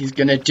god, he's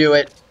gonna do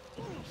it.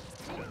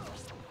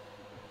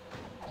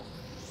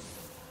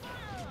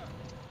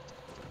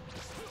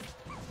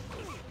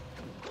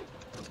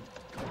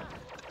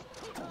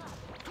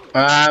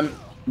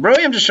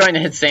 Really, I'm just trying to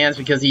hit Sans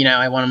because, you know,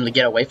 I want him to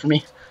get away from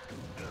me.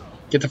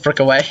 Get the frick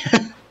away.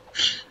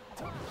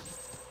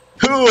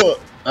 Oh,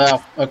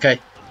 okay.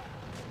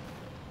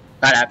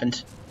 That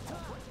happened.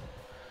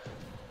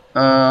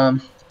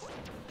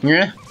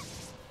 Yeah.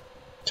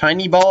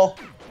 Tiny ball.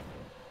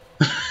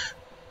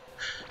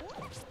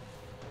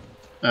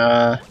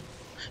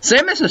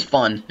 Samus is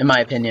fun, in my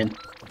opinion.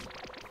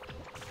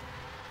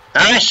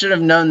 I should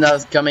have known that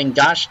was coming,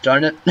 gosh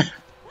darn it.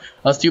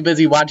 I was too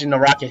busy watching the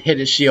rocket hit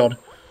his shield.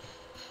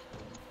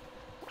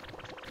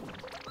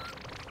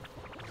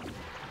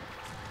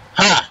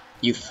 Ha!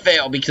 You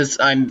fail because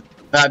I'm...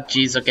 Oh,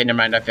 jeez. Okay, never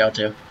mind. I failed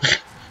too.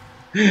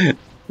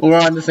 We're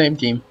on the same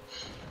team.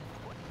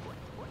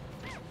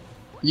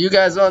 You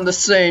guys on the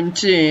same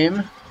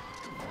team.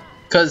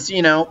 Because,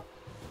 you know,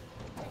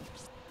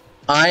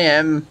 I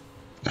am...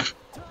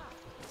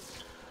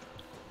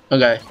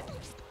 Okay.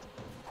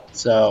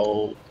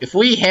 So, if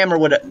we hammer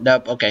with a...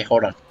 Nope, okay,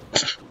 hold on.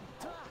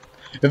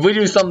 If we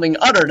do something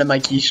other than my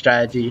key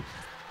strategy...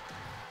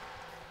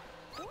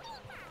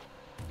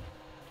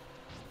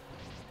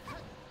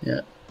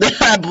 Yeah.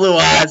 Blue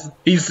eyes.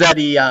 He said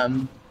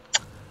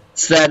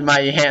said my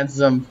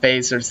handsome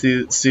face or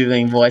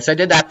soothing voice. I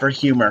did that for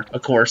humor,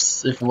 of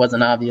course, if it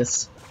wasn't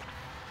obvious.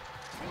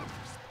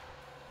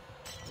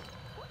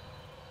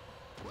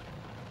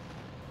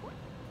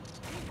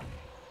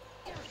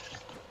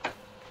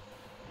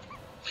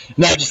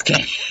 No, just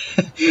kidding.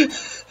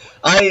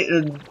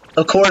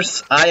 Of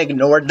course, I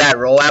ignored that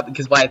rollout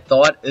because what I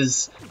thought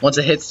is once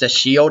it hits the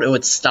shield, it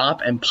would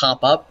stop and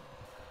pop up.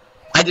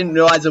 I didn't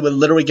realize it would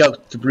literally go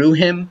through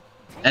him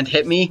and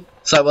hit me,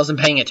 so I wasn't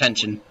paying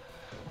attention.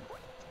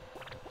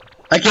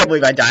 I can't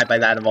believe I died by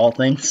that of all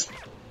things.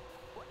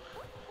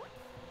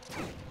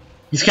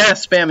 He's kind of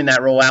spamming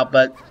that rollout,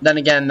 but then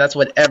again, that's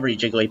what every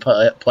Jiggly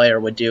player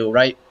would do,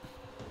 right?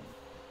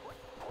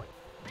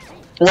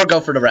 Or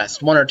go for the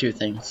rest. One or two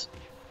things.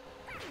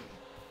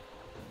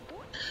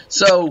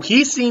 So,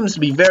 he seems to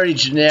be very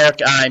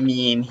generic. I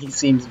mean, he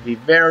seems to be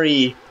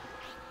very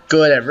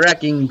good at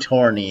wrecking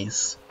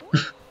tourneys.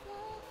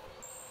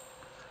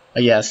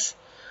 Yes.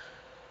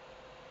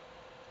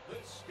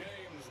 This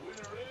game's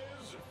winner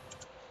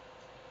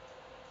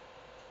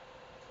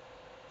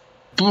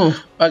is...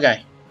 Oof,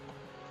 okay.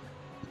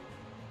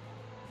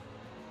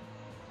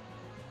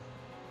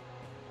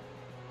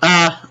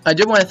 I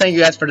do want to thank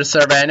you guys for the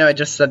survey. I know I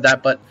just said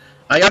that, but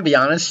I gotta be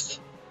honest.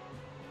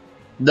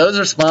 Those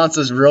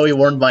responses really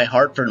warmed my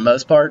heart for the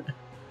most part.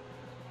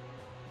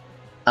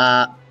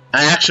 I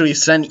actually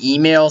sent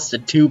emails to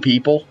 2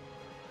 people.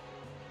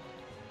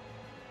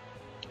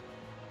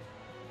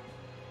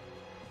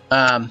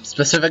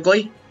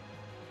 Specifically.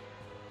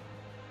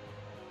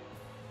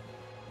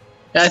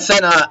 I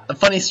sent a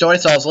funny story,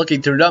 so I was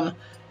looking through them,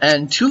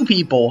 and 2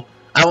 people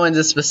I wanted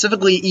to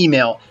specifically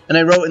email, and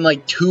I wrote in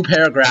like 2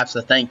 paragraphs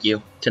of thank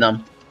you to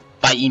them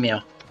by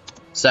email.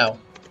 So,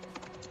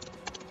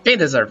 they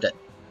deserved it.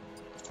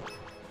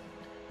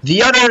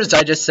 The others,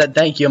 I just said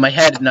thank you in my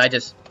head, and I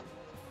just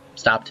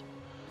stopped.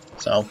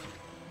 So,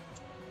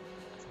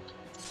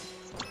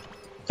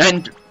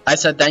 and I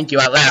said thank you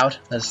out loud,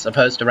 as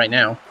opposed to right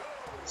now.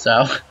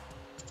 So,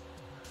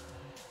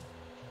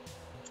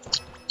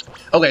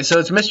 okay, so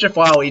it's Mr.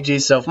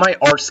 Waluigi, so if my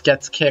arse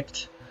gets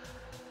kicked,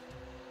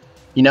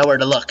 you know where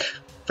to look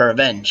for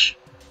revenge.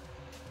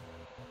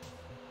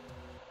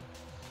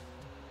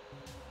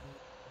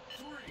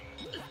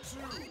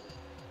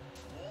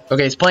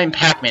 Okay, he's playing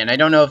Pac-Man. I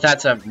don't know if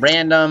that's a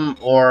random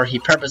or he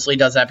purposely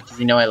does that because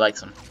he knows I like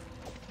him.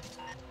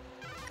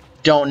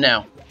 Don't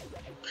know.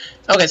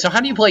 Okay, so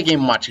how do you play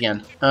Game & Watch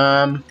again?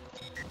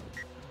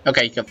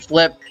 Okay, you can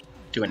flip,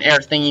 do an air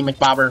thingy,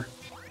 McBobber.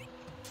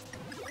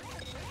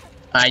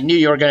 I knew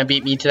you were going to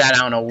beat me to that. I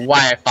don't know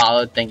why I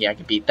followed, thinking I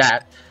could beat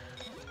that.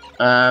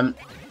 Oh,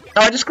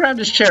 I just grabbed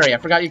his cherry. I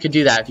forgot you could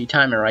do that if you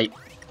time it right.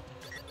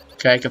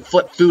 Okay, I could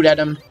flip food at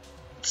him.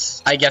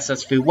 I guess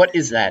that's food. What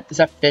is that? Is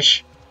that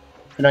fish?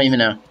 I don't even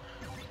know.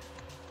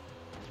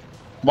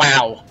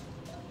 Wow.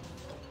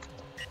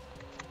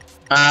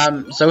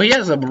 So he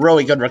has a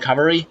really good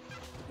recovery.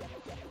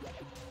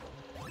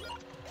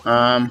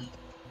 Okay.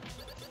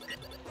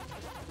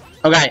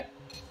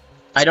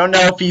 I don't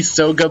know if he's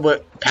so good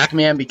with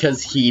Pac-Man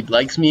because he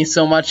likes me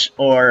so much,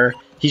 or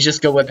he's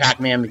just good with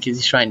Pac-Man because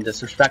he's trying to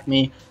disrespect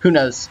me. Who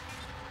knows?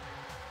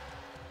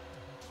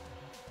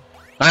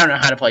 I don't know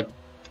how to play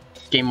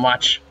Game &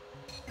 Watch.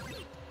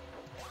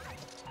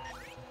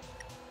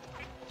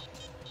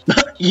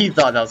 He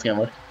thought that was gonna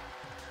work.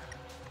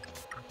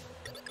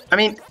 I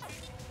mean,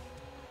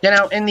 you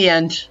know, in the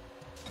end,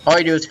 all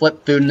you do is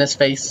flip food in his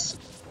face.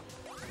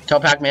 Tell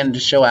Pac-Man to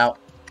show out.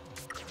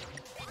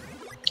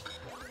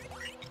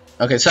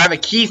 Okay, so I have a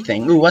key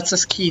thing. Ooh, what's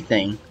this key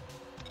thing?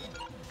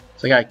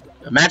 So I got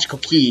a magical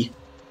key.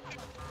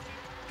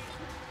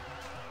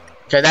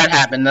 Okay, that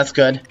happened. That's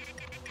good.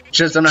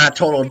 Just I'm not a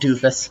total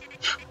doofus.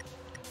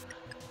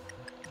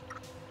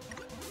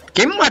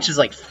 Game & Watch is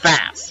like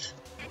fast.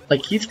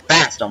 Like, he's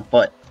fast on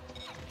foot.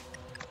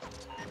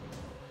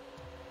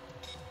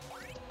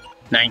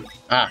 9.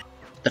 Ah,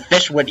 the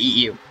fish would eat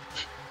you.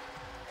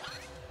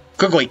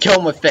 Quickly, kill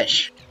him with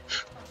fish.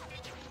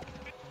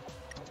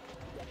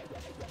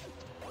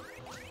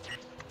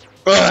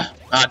 Ugh!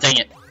 Ah, dang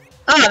it.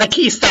 Ah, the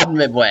key stopped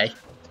midway.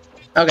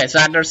 Okay, so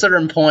after a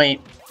certain point,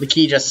 the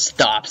key just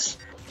stops.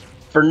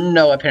 For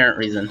no apparent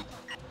reason.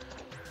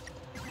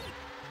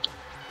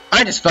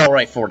 I just fell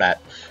right for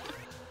that.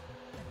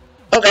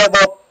 Okay,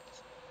 well,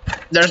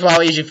 there's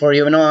Waluigi for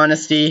you, in all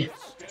honesty.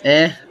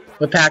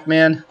 With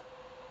Pac-Man.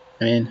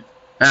 I mean,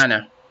 I don't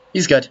know.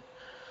 He's good.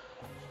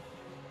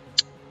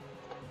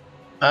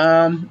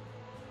 I'll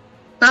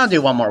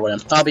do one more with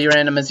him. I'll be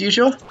random as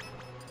usual.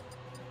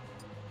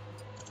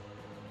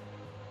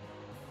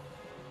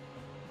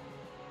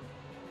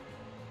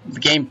 The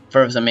game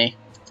froze on me.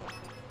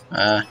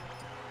 Oh,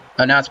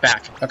 now it's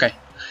back. Okay.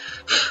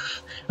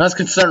 I was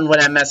concerned when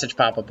that message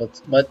popped up,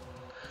 but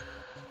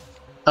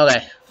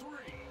okay.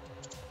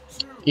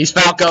 He's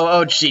Falco.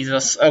 Oh,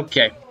 Jesus.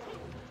 Okay.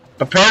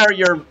 Prepare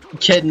your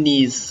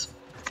kidneys.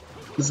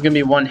 This is gonna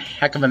be one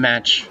heck of a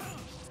match.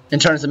 In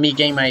terms of me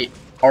getting my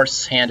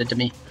arse handed to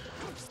me.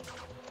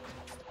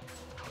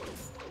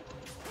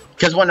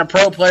 Because when a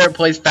pro player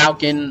plays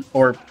Falcon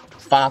or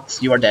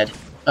Fox, you are dead.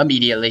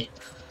 Immediately.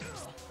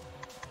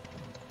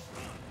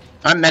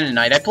 I'm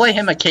Mennonite. I play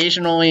him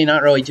occasionally,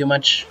 not really too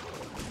much.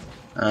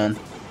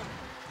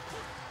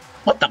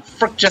 What the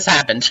frick just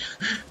happened?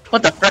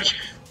 What the frick?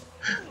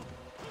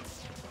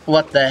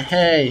 What the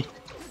hey?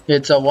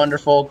 It's a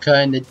wonderful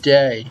kind of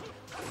day.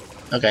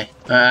 Okay,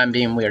 I'm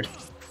being weird.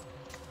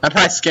 I'm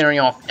probably scaring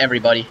off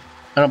everybody.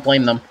 I don't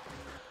blame them.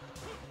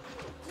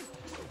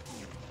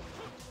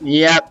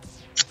 Yep.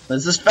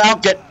 This is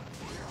Falcon.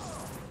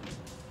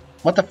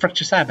 What the frick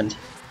just happened?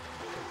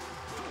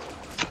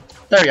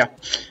 There we go.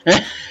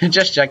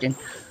 Just checking.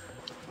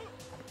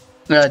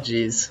 Oh,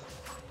 jeez.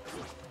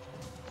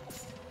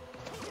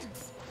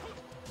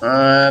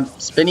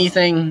 Spinny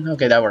thing?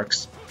 Okay, that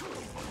works.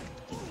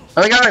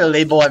 I think I gotta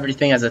label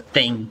everything as a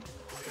thing.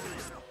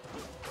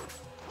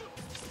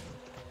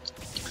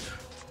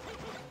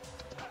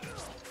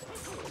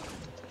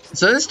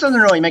 So this doesn't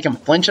really make him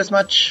flinch as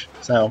much,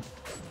 so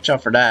watch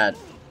out for that.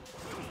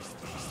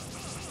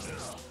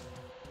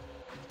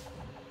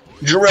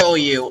 Drill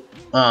you!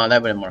 Oh,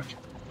 that wouldn't work.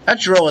 That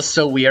drill is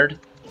so weird.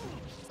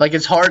 Like,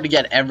 it's hard to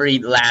get every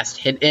last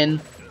hit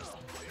in.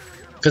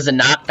 Because the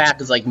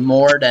knockback is like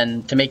more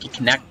than to make it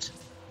connect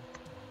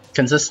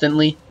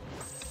consistently.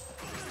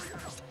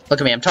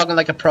 Look at me, I'm talking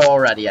like a pro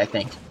already, I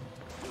think.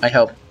 I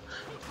hope.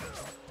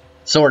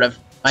 Sort of.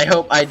 I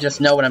hope I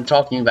just know what I'm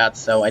talking about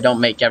so I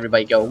don't make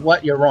everybody go,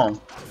 what? You're wrong.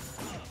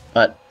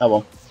 But, oh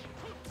well.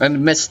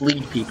 And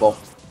mislead people.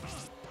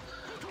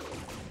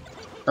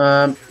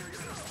 Because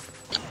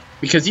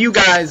you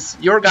guys,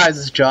 your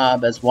guys'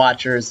 job as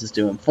watchers is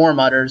to inform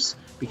others,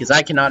 because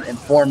I cannot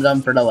inform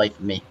them for the life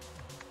of me.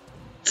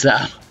 So.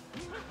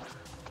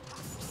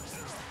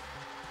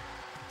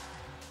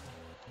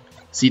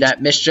 See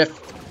that mischief?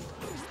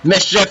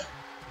 Mischief!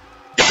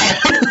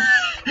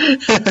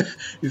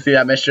 You see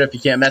that mischief? You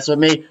can't mess with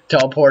me.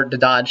 Teleport to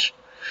dodge.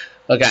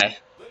 Okay.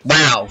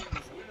 Wow.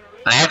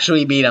 I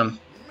actually beat him.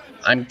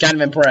 I'm kind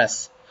of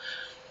impressed.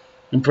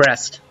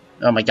 Impressed.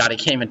 Oh my god, I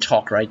can't even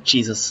talk right.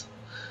 Jesus.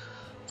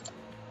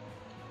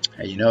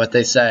 Hey, you know what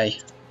they say.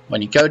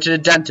 When you go to the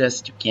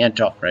dentist, you can't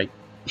talk right.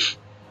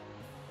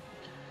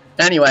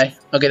 Anyway.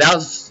 Okay, that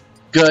was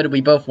good.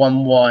 We both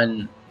won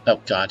one.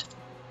 Oh god.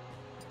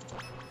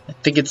 I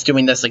think it's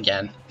doing this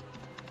again.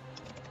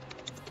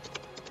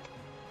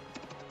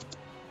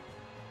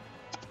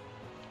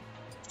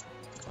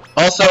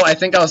 Also, I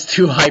think I was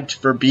too hyped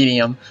for beating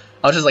him.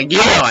 I was just like,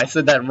 yeah, I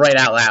said that right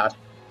out loud.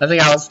 I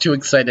think I was too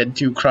excited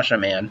to crush a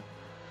man.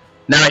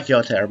 Now I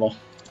feel terrible.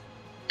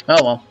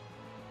 Oh well.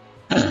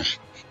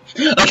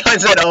 Like I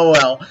said, oh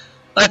well.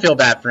 I feel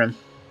bad for him.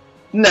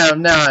 No,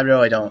 I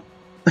really don't.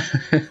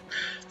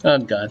 Oh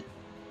god.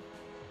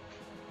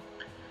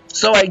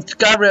 So I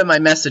got rid of my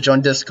message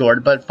on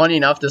Discord, but funny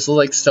enough, this was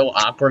like so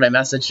awkward. I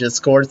messaged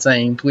Discord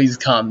saying, please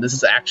come. This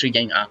is actually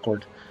getting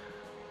awkward.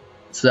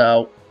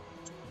 So.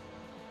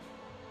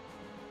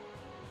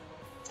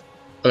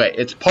 Okay,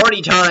 it's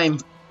party time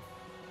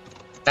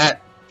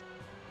at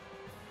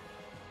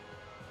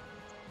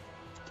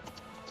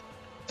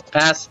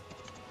past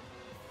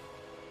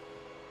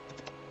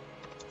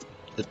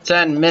the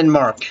 10 min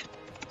mark.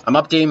 I'm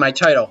updating my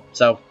title,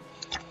 so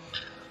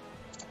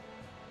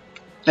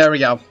there we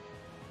go.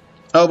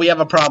 Oh, we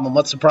have a problem.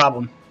 What's the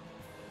problem?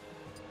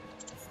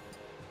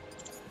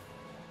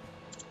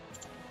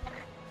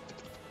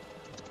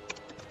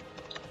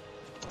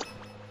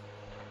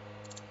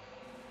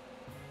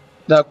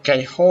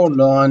 Okay, hold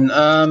on.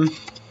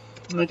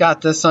 I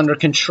got this under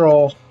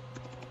control.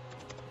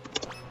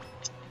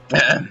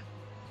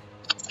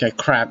 Okay,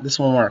 crap. This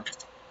won't work.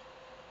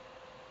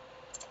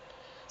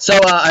 So,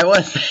 I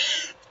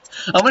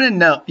want to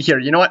know. Here,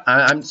 you know what?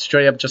 I'm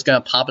straight up just gonna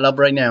pop it up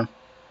right now.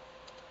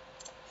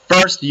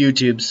 First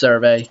YouTube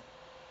survey.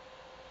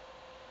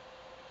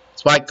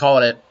 That's why I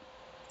called it.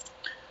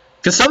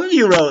 Because some of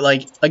you wrote,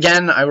 like,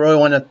 again, I really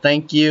want to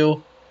thank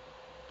you.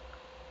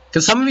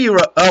 Because some of you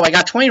wrote, oh, I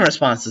got 20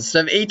 responses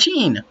instead of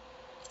 18.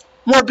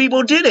 More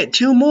people did it.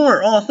 2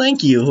 more. Oh,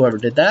 thank you, whoever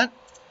did that.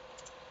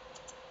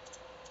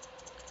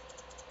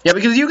 Yeah,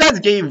 because you guys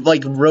gave,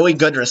 like, really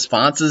good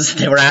responses.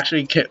 They were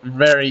actually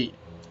very,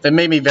 it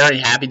made me very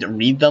happy to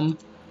read them.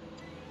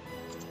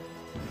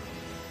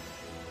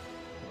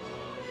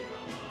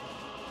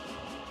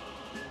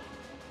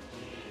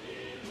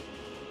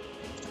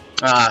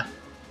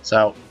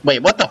 So,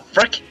 wait, what the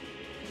frick?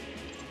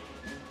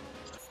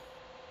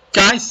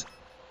 Guys?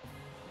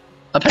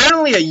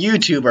 Apparently a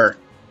YouTuber.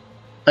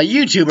 A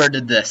YouTuber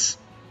did this.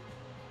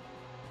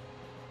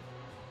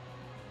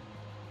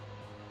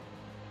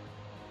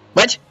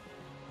 What?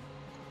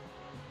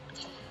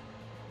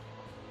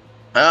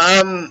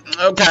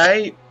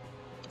 Okay.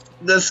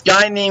 This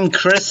guy named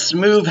Chris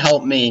Smoove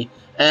helped me.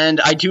 And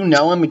I do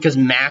know him because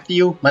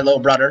Matthew, my little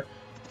brother,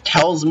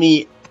 tells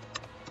me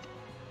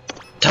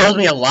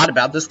a lot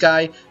about this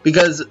guy.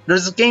 Because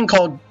there's this game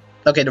called...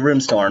 Okay, the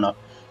room's torn up.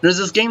 There's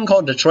this game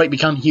called Detroit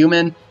Become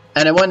Human.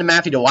 And I wanted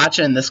Matthew to watch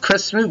it, and this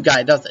Chris Smoove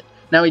guy does it.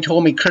 Now he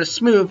told me Chris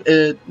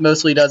Smoove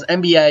mostly does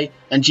NBA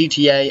and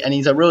GTA, and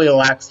he's a really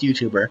relaxed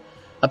YouTuber.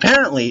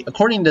 Apparently,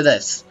 according to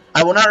this,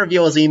 I will not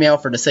reveal his email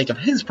for the sake of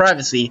his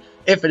privacy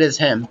if it is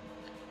him.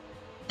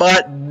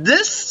 But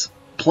this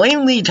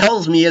plainly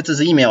tells me it's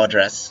his email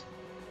address.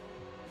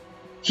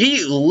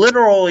 He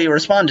literally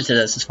responded to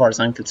this as far as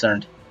I'm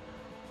concerned.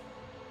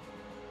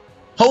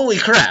 Holy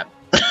crap.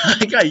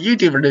 I got a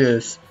YouTuber do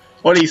this.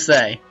 What do you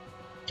say?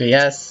 Okay,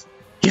 yes.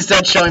 He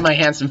said showing my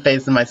handsome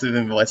face and my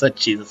soothing voice. Oh,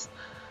 Jesus.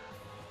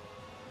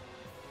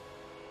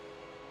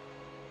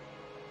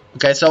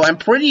 Okay, so I'm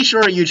pretty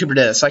sure a YouTuber did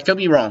this. I could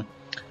be wrong.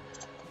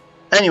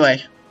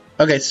 Anyway.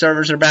 Okay,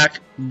 servers are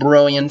back.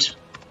 Brilliant.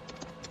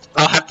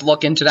 I'll have to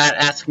look into that.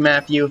 Ask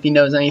Matthew if he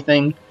knows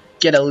anything.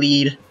 Get a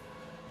lead.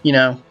 You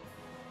know.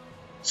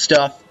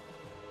 Stuff.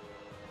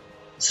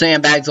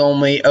 Sandbags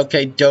only.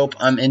 Okay, dope.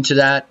 I'm into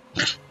that.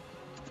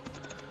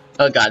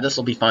 Oh god, this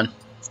will be fun.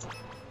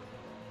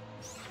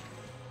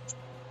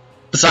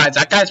 Besides,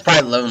 that guy's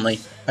probably lonely.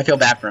 I feel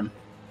bad for him.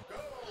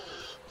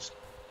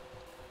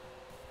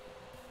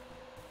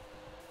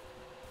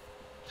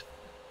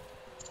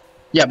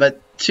 Yeah, but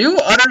 2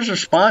 others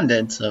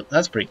responded, so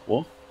that's pretty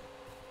cool.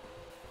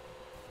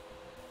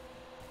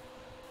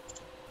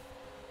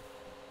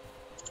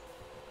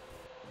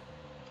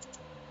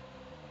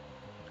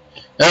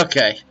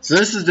 Okay, so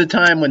this is the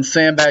time when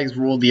sandbags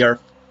ruled the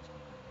earth.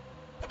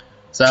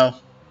 So.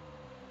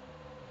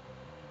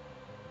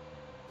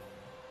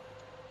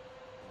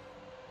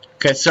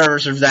 Okay,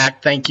 servers are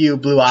Zach. Thank you,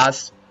 Blue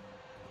Oz.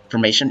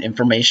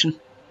 Information.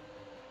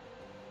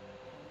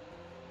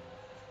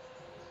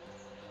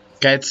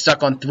 Okay, it's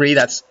stuck on 3.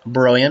 That's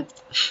brilliant.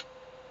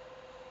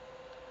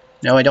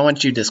 No, I don't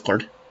want you,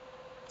 Discord.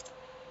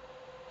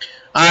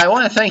 I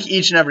want to thank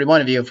each and every one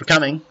of you for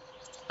coming.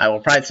 I will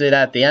probably say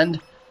that at the end,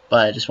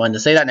 but I just wanted to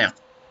say that now.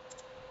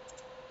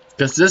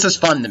 Because this is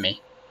fun to me.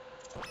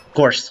 Of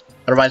course.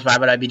 Otherwise, why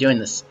would I be doing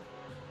this?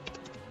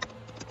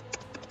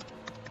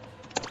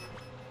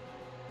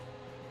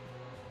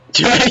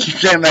 Do I keep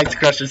saying back to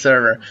crush the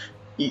server?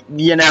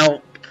 You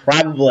know,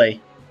 probably.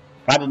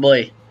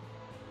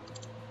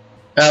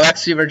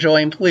 Lexi,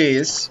 join,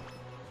 please.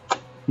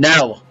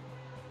 No.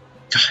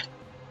 God.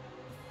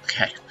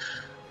 Okay.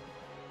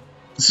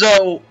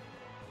 So,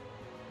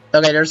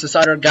 okay, there's this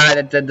other guy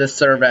that did this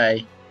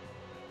survey.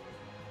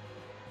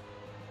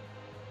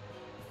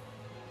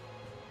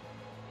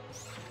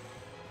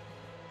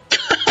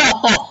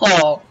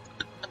 Oh.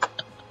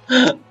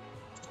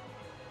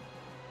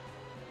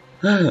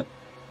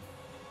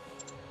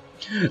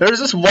 There was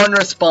just one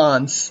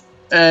response,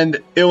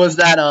 and it was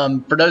that,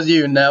 for those of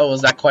you who know, it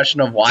was that question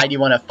of why do you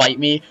want to fight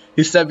me?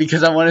 He said,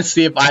 because I want to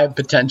see if I have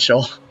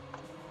potential.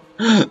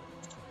 Oh,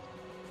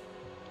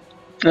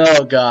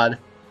 God.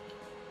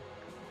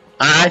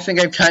 I think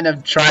I've kind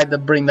of tried to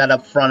bring that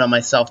up front on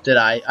myself, did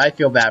I? I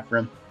feel bad for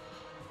him.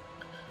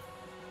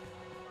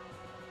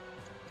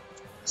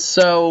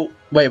 So,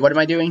 wait, what am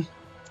I doing?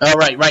 Oh,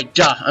 right,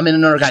 duh. I'm in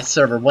another guy's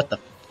server. What the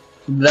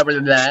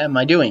am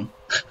I doing?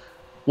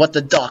 What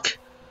the duck?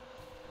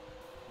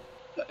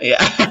 Yeah,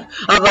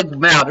 I was like,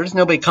 wow, there's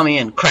nobody coming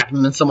in. Crap,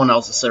 I'm in someone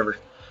else's server.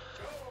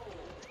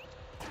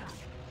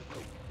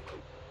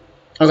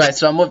 Okay,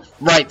 so I'm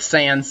with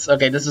Sans.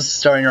 Okay, this is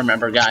starting to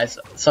remember, guys.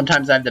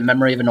 Sometimes I have the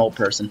memory of an old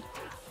person.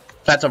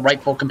 That's a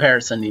rightful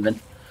comparison, even.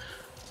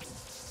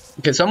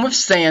 Okay, so I'm with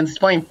Sans. He's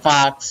playing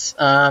Fox.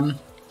 We'll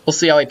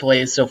see how he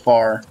plays so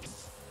far.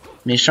 I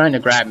mean, he's trying to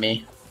grab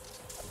me.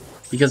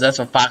 Because that's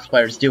what Fox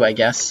players do, I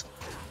guess.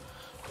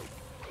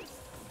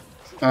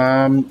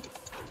 Oh,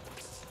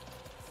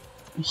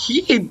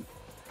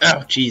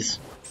 jeez.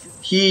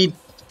 He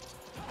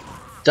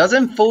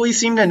doesn't fully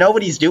seem to know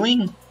what he's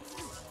doing.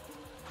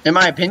 In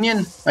my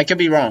opinion, I could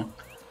be wrong.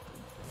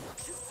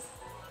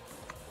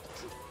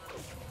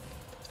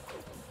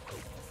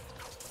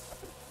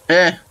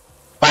 Wow,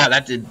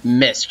 that did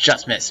miss.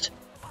 Just missed.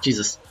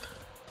 Jesus.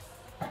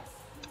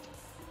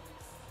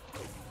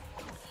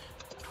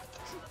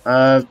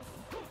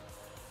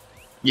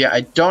 Yeah,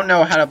 I don't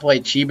know how to play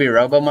Chibi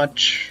Robo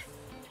much.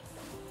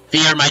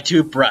 Fear my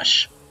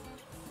toothbrush.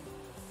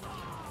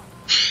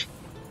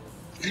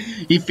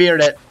 He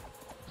feared it.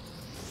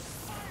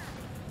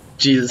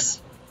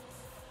 Jesus.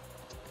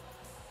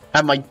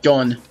 Have my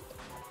gun.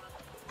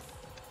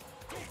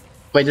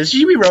 Wait, does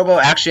Chibi Robo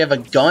actually have a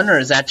gun, or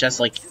is that just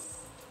like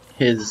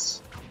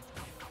his?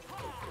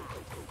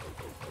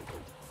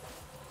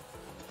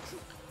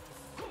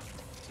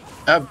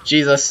 Oh,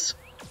 Jesus.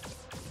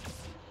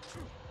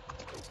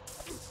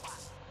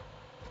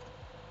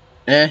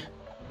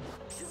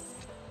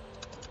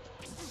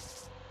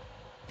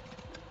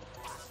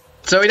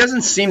 So he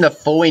doesn't seem to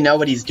fully know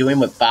what he's doing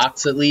with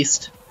box, at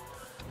least,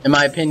 in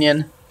my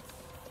opinion.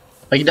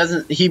 Like,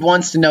 he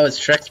wants to know his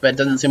tricks, but it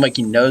doesn't seem like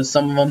he knows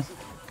some of them,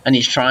 and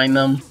he's trying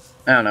them.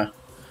 I don't know.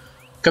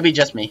 Could be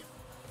just me.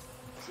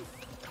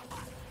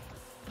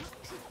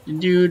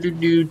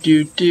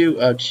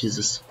 Oh,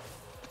 Jesus.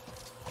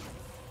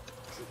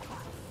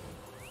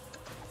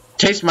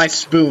 Taste my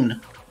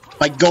spoon.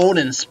 My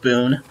golden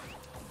spoon.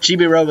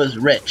 Chibi-Robo's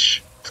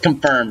rich. It's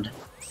confirmed.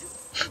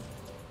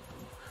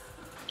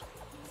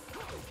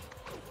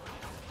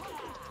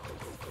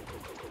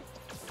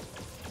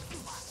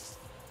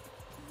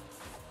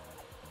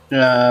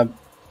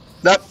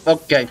 Nope,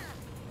 okay.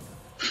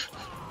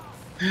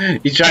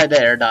 You tried the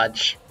air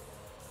dodge.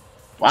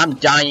 Well, I'm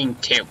dying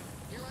too.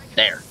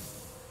 There.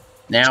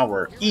 Now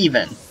we're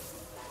even.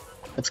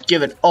 Let's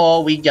give it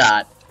all we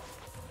got.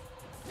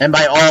 And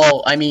by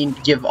all, I mean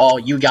give all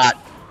you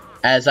got,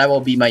 as I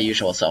will be my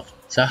usual self.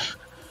 So.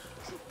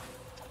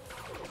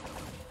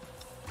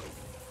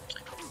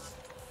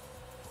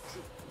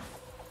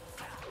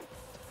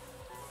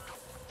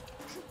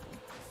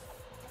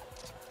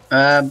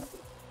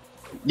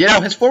 You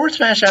know, his forward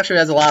smash actually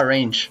has a lot of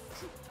range.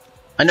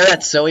 I know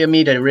that's silly of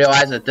me to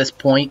realize at this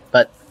point,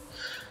 but...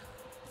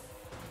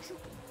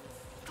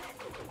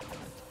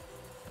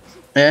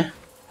 Okay,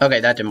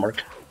 that didn't work.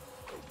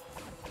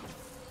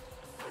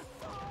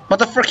 What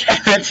the frick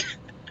happened?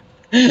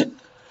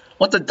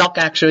 What the duck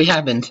actually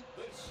happened?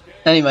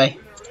 Anyway.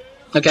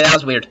 Okay, that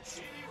was weird.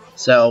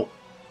 So...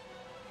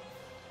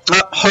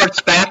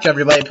 Hearts back,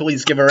 everybody.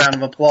 Please give a round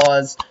of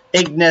applause.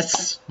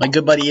 Ignis, my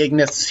good buddy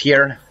Ignis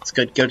here. It's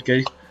good, good,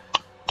 good.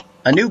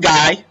 A new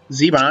guy,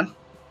 Zebron.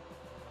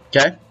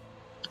 Okay.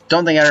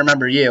 Don't think I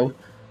remember you,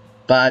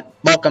 but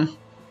welcome.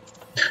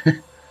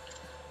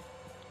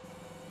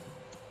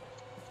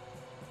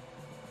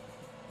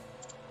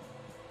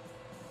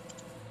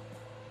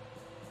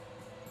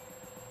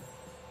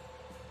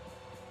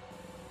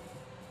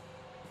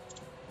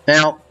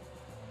 Now,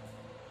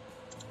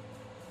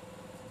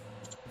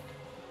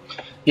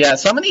 yeah,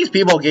 some of these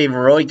people gave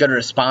really good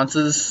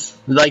responses.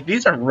 Like,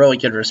 these are really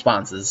good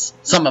responses.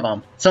 Some of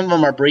them. Some of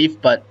them are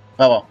brief, but,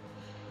 oh well.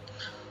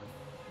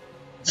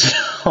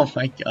 Oh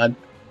my god.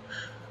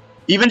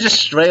 Even just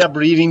straight up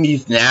reading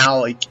these now,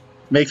 like,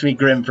 makes me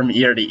grin from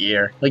ear to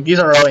ear. Like, these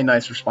are really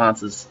nice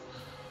responses.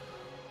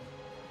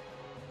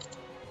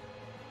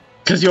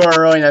 Because you are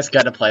a really nice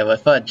guy to play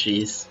with, but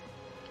jeez.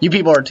 You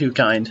people are too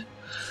kind.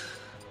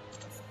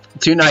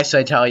 Too nice,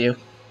 I tell you.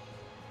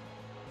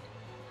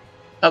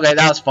 Okay,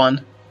 that was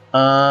fun.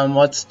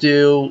 Let's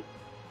do...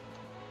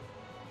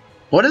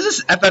 What does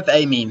this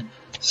FFA mean?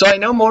 So I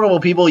know multiple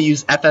people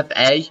use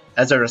FFA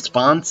as a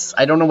response.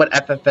 I don't know what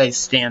FFA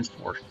stands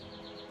for.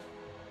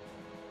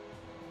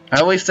 I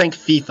always think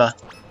FIFA,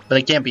 but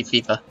it can't be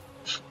FIFA.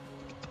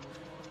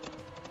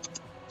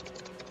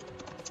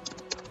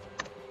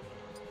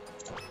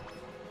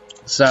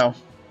 So,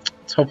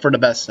 let's hope for the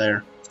best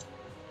there.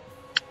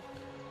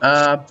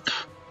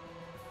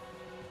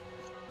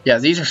 Yeah,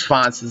 these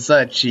responses,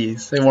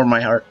 jeez, they warm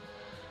my heart.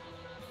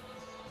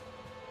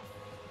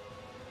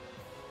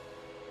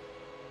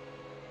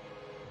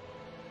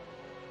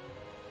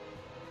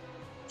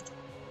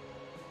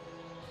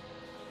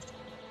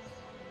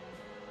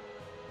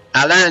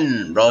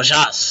 Alan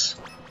Rojas.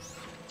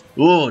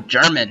 Ooh,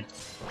 German.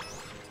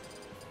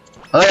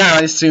 I like how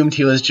I assumed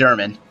he was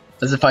German,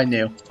 as if I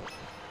knew.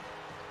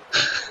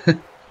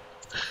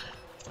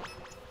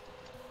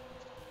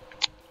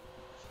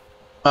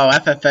 Oh,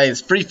 FFA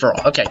is free for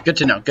all. Okay, good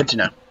to know, good to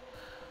know.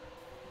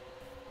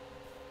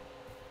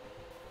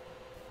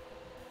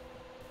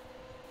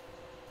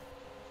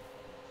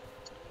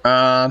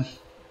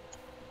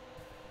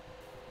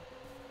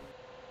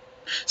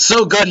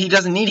 So good he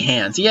doesn't need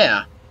hands,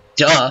 yeah.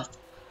 Duh.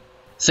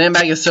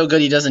 Sandbag is so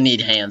good he doesn't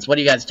need hands. What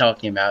are you guys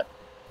talking about?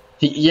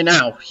 You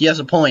know, he has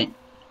a point.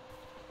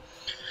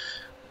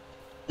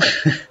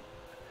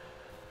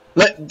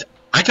 Look,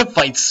 I could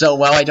fight so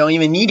well I don't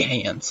even need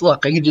hands.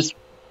 Look, I could just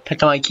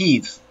pick my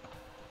keys.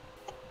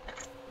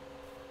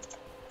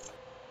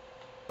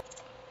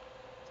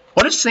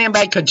 What if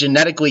Sandbag could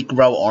genetically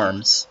grow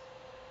arms?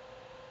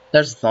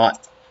 There's a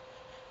thought.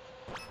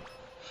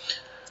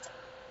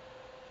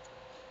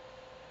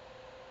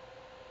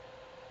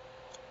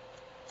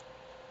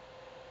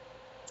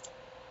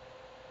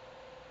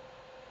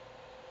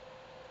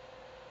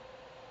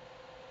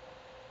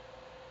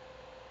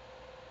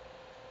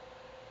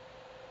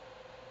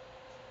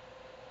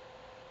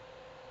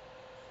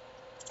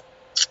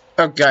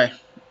 Okay.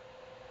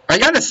 I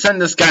gotta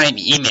send this guy an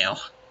email.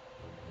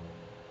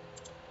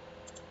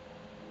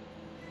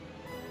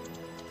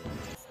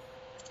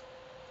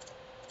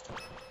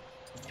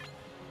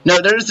 No,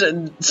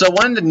 so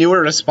one of the newer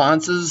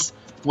responses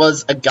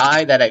was a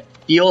guy that I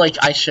feel like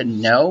I should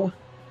know.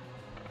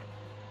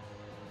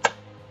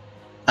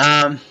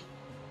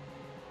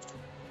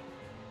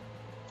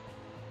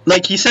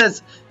 Like he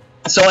says,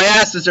 so I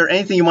asked, is there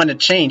anything you want to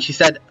change? He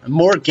said,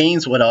 more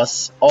games with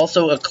us,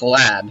 also a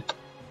collab.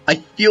 I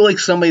feel like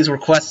somebody's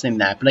requesting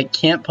that, but I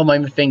can't put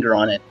my finger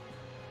on it.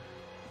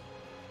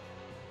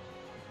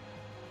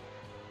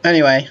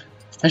 Anyway,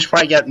 I should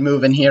probably get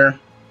moving here.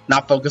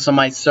 Not focus on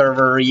my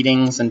server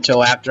readings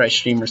until after I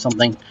stream or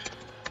something.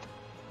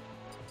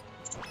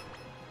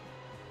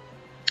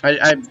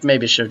 I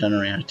maybe should have done a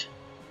react.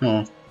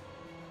 Oh.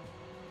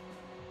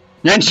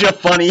 Ninja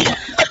funny.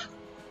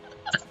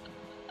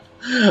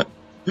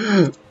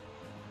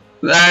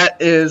 That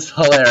is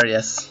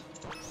hilarious.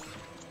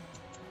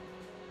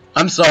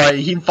 I'm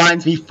sorry, he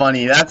finds me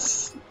funny.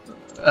 That's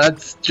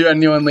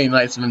genuinely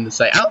nice of him to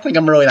say. I don't think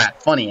I'm really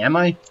that funny, am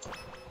I?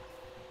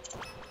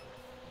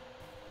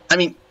 I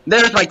mean,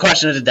 there's my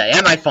question of the day.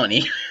 Am I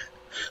funny?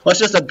 Let's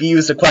just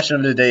abuse the question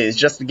of the day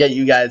just to get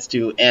you guys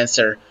to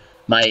answer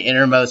my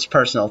innermost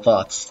personal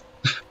thoughts.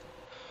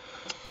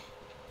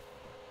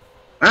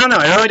 I don't know,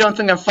 I really don't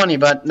think I'm funny,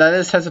 but that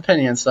is his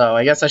opinion, so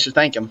I guess I should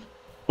thank him.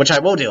 Which I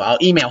will do. I'll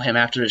email him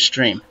after his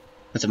stream.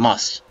 It's a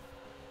must.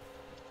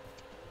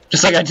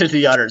 Just like I did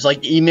the others.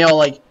 Like, email,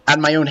 like, out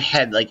of my own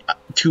head, like,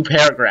 2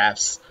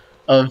 paragraphs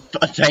of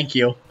a thank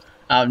you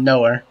out of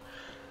nowhere.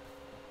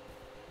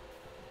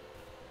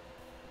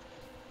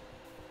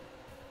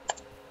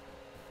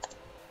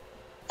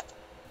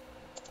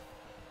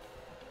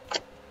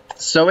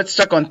 So it's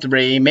stuck on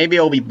 3. Maybe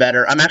it'll be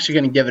better. I'm actually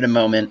going to give it a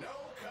moment.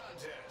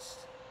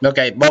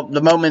 Okay, well,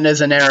 the moment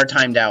is an error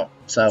timed out,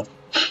 so.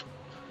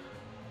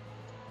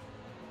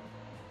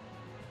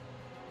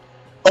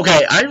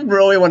 Okay, I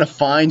really want to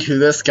find who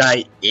this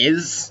guy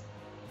is.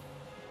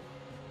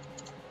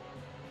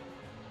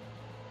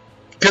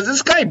 Because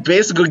this guy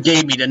basically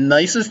gave me the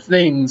nicest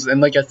things in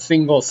like a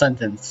single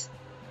sentence.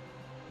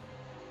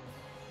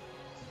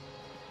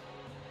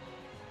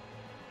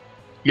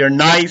 You're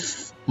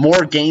nice.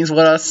 More games with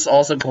us.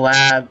 Also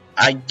collab.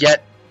 I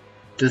get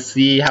to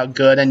see how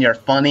good and you're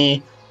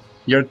funny.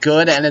 You're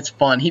good and it's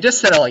fun. He just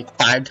said it like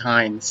 5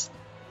 times.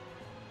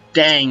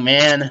 Dang,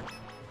 man.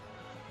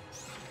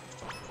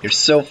 You're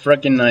so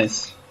freaking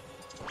nice.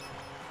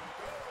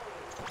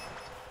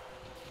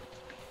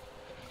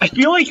 I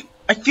feel like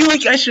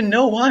I should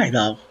know why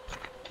though.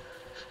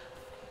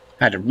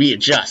 I had to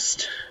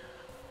readjust.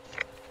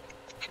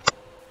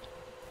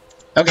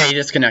 Okay, he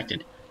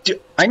disconnected.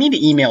 Dude, I need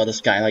to email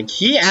this guy. Like,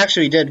 he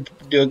actually did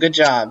do a good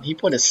job. He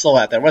put his soul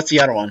out there. What's the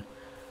other one?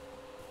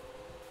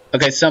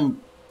 Okay,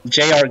 some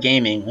JR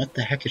Gaming. What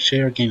the heck is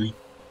JR Gaming?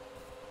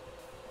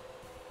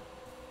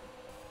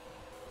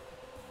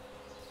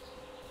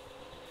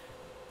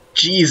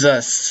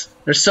 Jesus.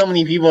 There's so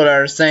many people that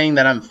are saying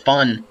that I'm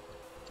fun.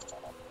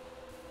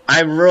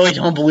 I really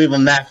don't believe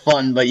I'm that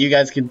fun, but you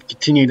guys can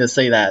continue to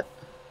say that.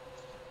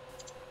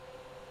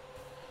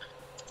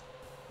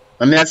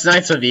 I mean, that's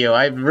nice of you.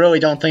 I really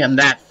don't think I'm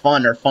that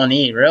fun or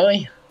funny,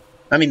 really?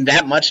 I mean,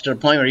 that much to the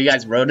point where you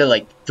guys wrote it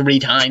like 3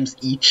 times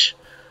each.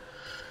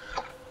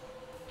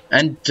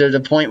 And to the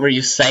point where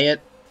you say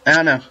it. I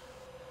don't know.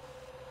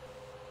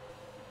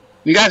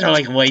 You guys are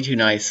like way too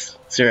nice.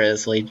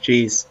 Seriously,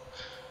 jeez.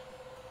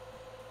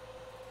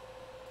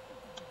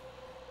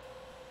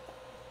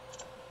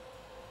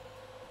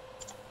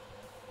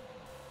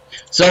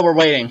 So we're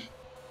waiting.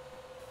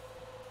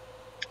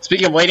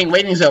 Speaking of waiting,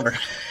 waiting's over.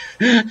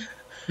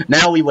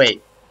 Now we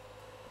wait.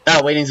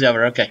 Oh, waiting's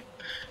over, okay.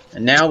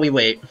 And now we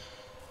wait.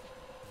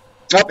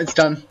 Oh, it's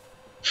done.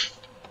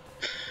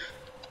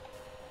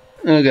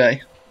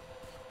 Okay.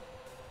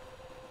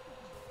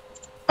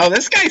 Oh,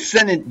 this guy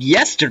sent it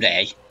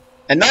yesterday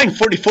at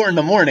 9:44 in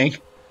the morning.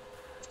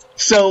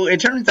 So it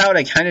turns out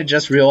I kind of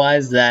just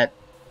realized that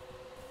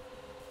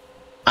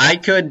I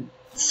could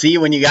see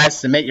when you guys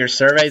submit your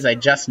surveys. I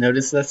just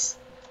noticed this.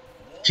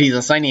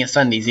 Jesus, I need to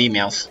send these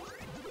emails.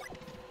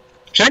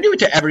 Should I do it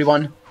to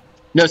everyone?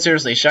 No,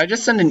 seriously, should I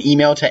just send an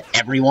email to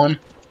everyone?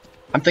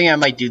 I'm thinking I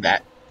might do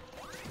that.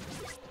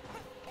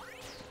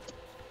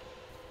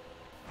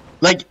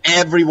 Like,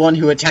 everyone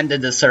who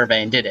attended the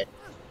survey and did it.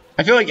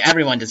 I feel like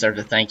everyone deserves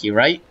a thank you,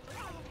 right?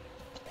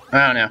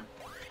 I don't know.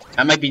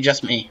 That might be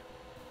just me.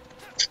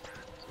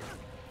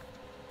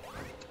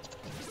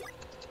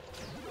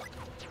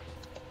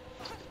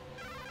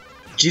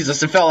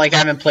 Jesus, it felt like I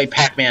haven't played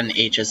Pac-Man in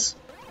ages.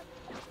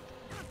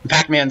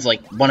 Pac-Man's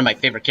like one of my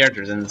favorite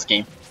characters in this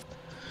game.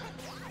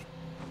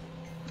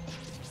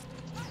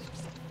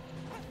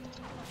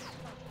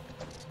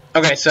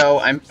 Okay, so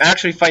I'm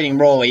actually fighting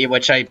Rolly,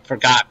 which I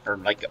forgot for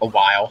like a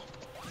while.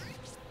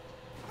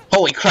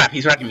 Holy crap,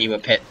 he's wrecking me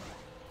with Pit.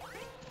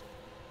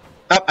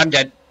 Oh, I'm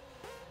dead.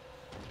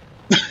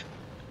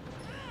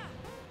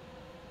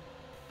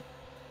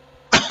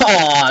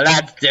 Oh,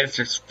 that's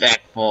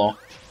disrespectful.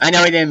 I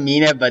know he didn't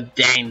mean it, but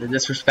dang, the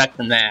disrespect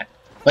from that.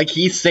 Like,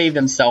 he saved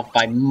himself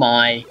by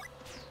my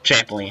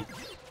trampoline.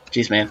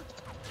 Jeez, man.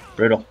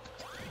 Brutal.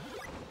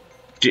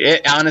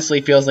 It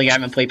honestly feels like I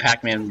haven't played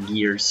Pac-Man in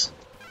years.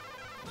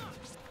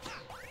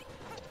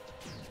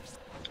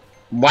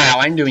 Wow,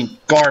 I'm doing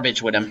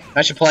garbage with him.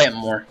 I should play him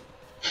more.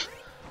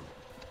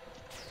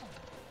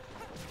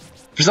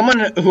 For someone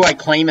who I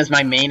claim as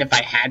my main if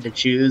I had to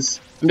choose,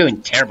 I'm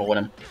doing terrible with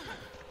him.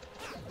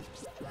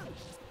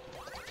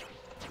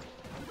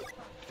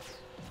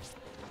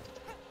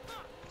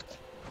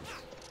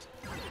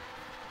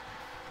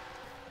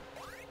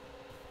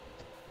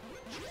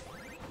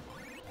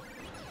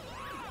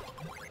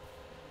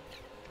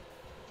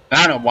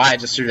 I don't know why I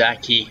just threw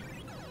that key.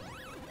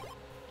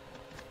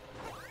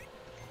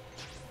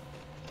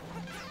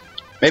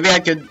 Maybe I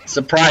could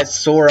surprise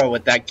Sora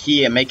with that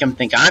key and make him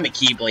think I'm a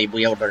Keyblade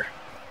wielder.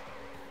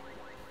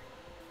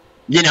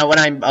 You know, when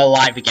I'm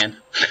alive again.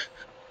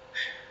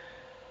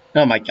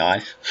 Oh my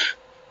god.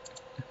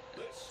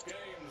 This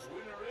game's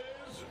winner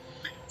is...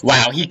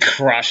 Wow, he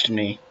crushed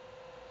me.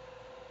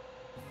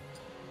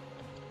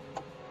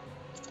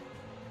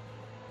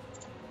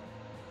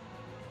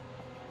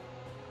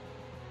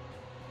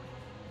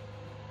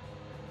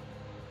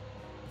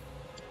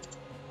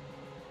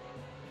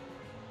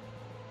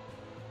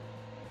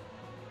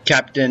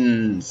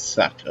 Captain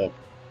sucked. Oh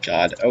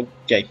god.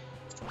 Okay.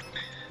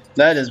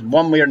 That is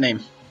one weird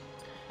name.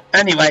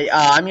 Anyway,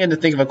 I'm going to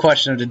think of a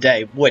question of the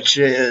day, which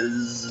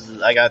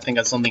is... I gotta think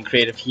of something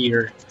creative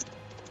here.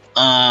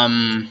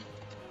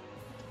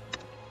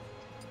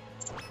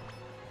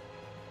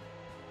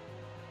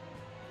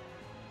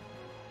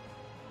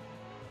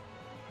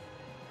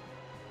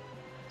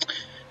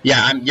 Yeah,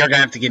 you're gonna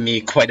have to give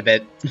me quite a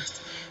bit.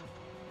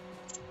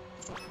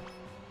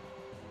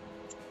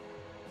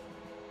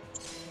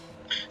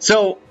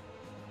 So,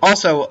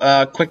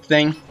 also, quick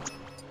thing.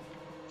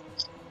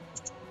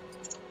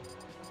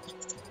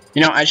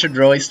 You know, I should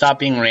really stop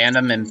being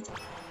random and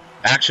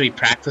actually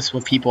practice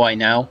with people I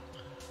know.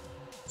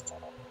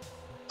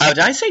 Oh, did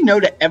I say no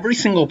to every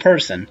single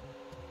person?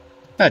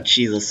 Oh,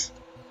 Jesus.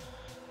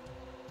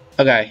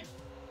 Okay.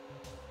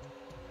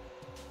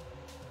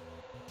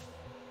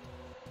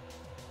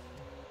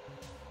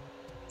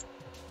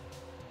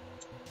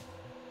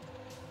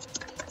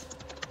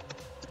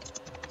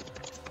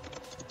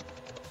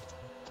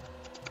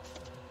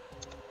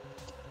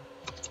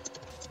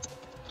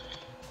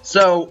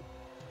 So,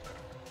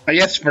 I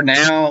guess for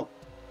now,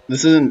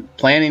 this isn't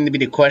planning to be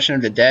the question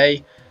of the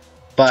day,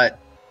 but,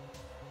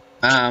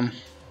 do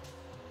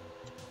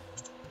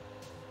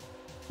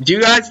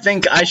you guys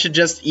think I should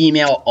just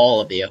email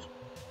all of you?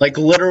 Like,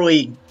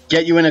 literally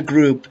get you in a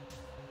group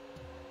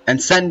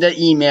and send an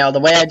email the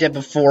way I did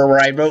before, where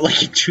I wrote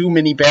like too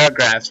many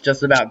paragraphs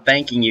just about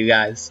thanking you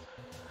guys.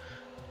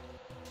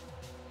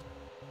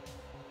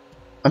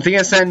 I'm thinking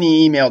of sending an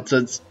email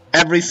to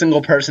every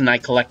single person I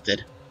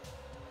collected.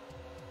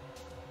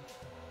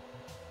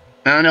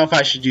 I don't know if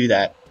I should do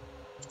that.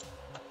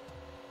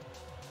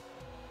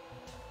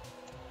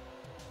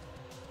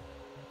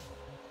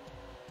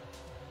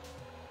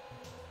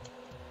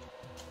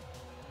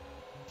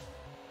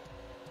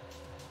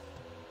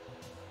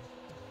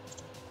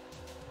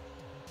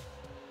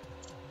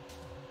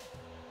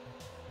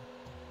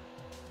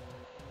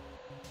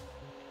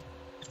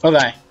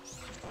 Okay.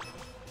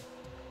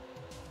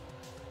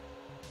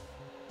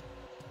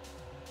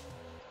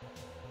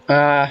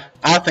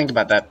 I'll think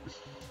about that.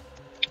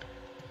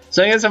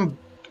 So I guess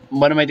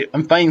what am I doing?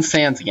 I'm fighting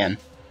Sans again.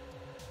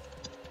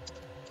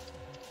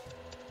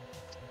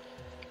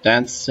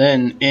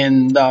 Dancing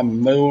in the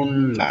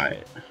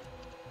moonlight.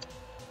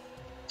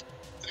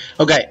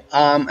 Okay,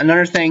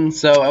 another thing,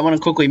 so I want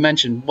to quickly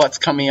mention what's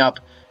coming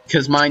up,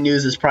 because my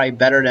news is probably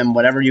better than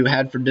whatever you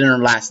had for dinner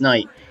last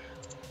night.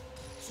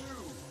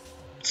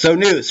 So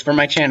news for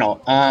my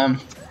channel. I'm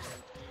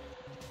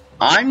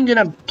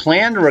gonna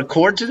plan to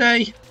record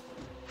today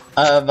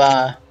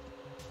of,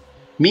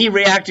 me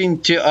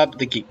reacting to,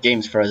 the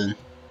game's frozen.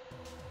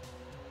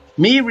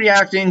 Me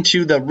reacting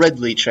to the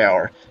Ridley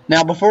trailer.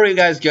 Now, before you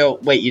guys go,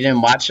 wait, you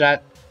didn't watch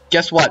that?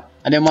 Guess what?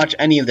 I didn't watch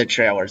any of the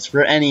trailers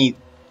for any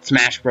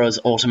Smash Bros.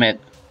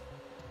 Ultimate.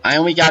 I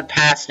only got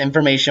past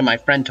information my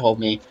friend told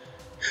me,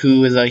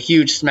 who is a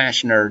huge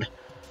Smash nerd.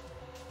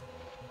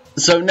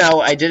 So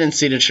no, I didn't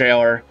see the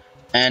trailer,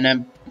 and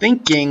I'm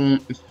thinking,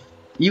 if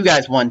you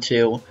guys want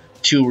to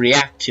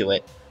react to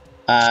it,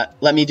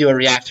 let me do a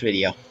react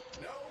video.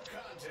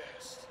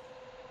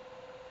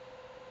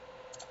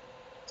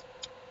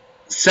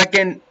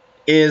 Second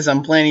is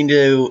I'm planning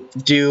to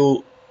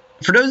do,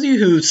 for those of you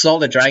who saw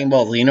the Dragon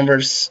Ball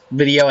Xenoverse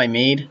video I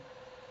made,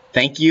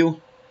 thank you.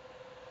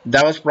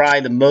 That was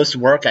probably the most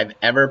work I've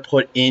ever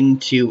put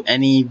into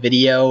any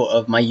video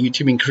of my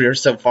YouTubing career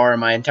so far in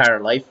my entire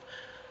life.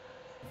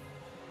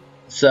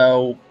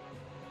 So,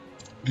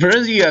 for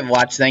those of you who have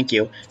watched, thank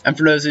you. And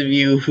for those of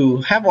you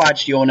who have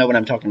watched, you'll know what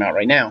I'm talking about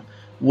right now.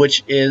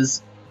 Which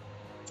is,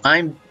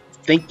 I'm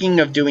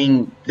thinking of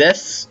doing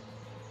this,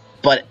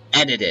 but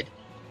edited.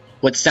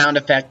 With sound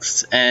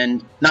effects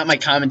and, not my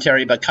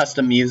commentary, but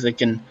custom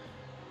music. And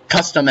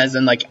custom as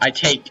in, like, I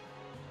take,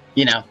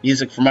 you know,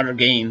 music from other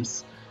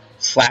games,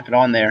 slap it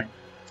on there.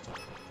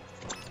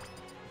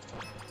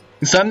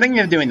 So I'm thinking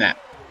of doing that.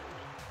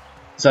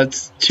 So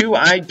it's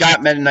I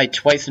got Meta Knight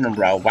twice in a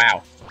row.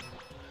 Wow.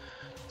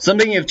 So I'm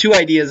thinking of 2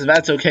 ideas, if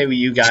that's okay with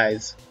you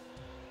guys.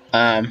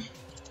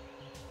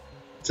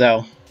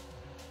 So,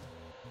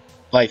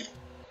 life.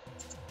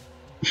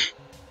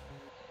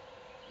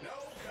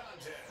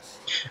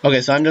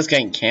 Okay, so I'm just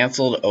getting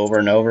canceled over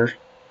and over.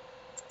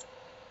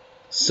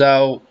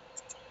 So,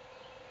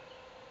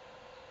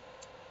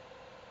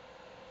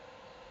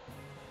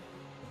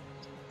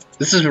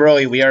 this is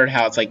really weird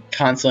how it's like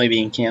constantly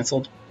being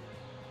canceled.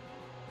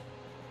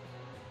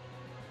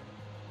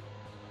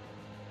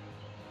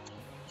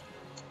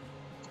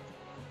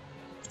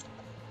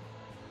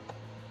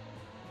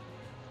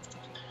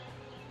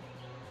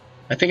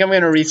 I think I'm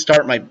going to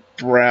restart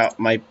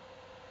my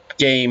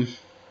game.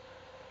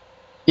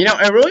 You know,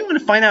 I really want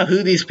to find out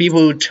who these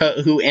people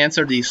who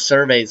answered these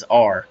surveys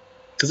are.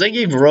 Because they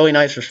gave really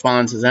nice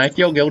responses, and I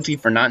feel guilty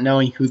for not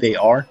knowing who they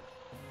are.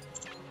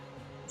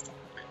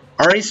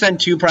 I already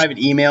sent 2 private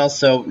emails,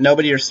 so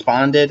nobody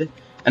responded.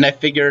 And I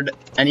figured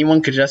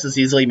anyone could just as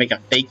easily make a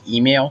fake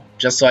email,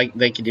 just so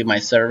they could do my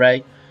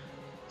survey.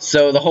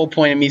 So the whole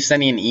point of me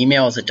sending an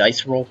email is a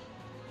dice roll.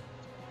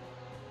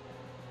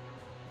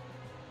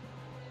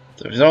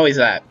 So there's always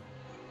that.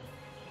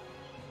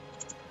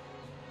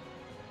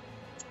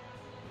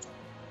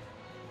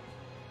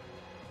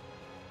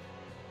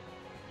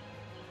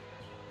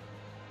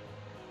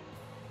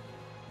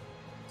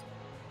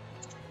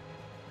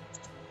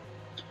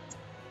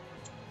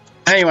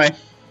 Anyway,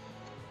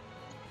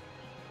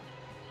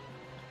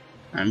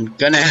 I'm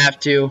gonna have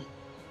to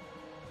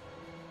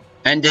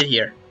end it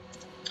here.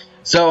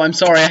 So I'm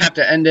sorry I have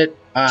to end it.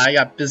 I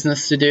got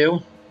business to do.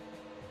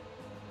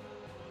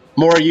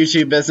 More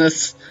YouTube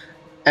business.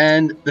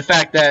 And the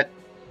fact that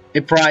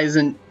it probably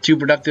isn't too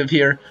productive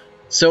here.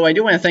 So I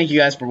do want to thank you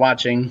guys for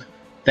watching.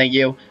 Thank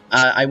you.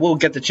 I will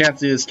get the chance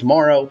to do this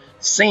tomorrow.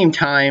 Same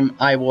time,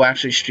 I will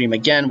actually stream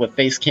again with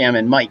Facecam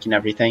and mic and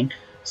everything.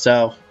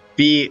 So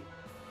be,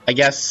 I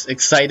guess,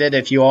 excited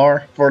if you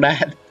are for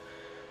that.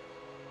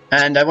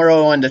 And I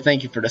really wanted to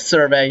thank you for the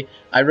survey.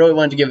 I really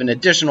wanted to give an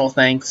additional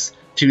thanks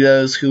to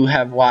those who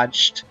have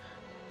watched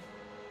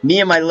me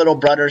and my little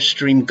brother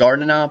stream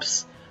Garden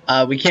Ops.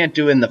 We can't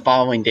do it in the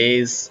following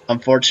days,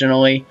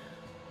 unfortunately.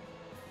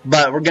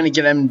 But we're going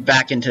to get him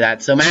back into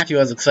that. So Matthew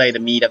was excited to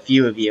meet a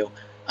few of you.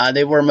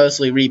 They were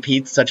mostly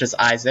repeats, such as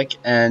Isaac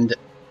and...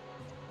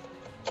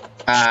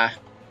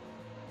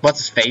 what's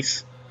his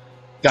face?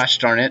 Gosh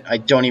darn it, I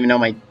don't even know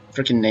my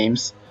freaking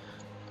names.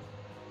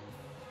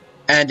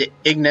 And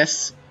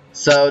Ignis.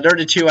 So they're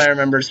the 2 I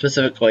remember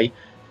specifically.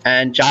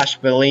 And Josh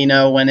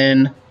Bellino went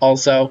in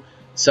also.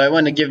 So I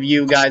want to give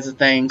you guys a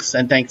thanks,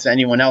 and thanks to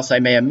anyone else I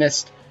may have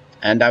missed.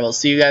 And I will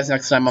see you guys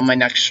next time on my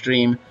next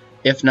stream.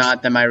 If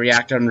not, then my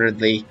react on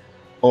Ridley,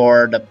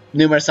 or the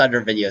numerous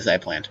other videos I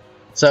planned.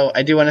 So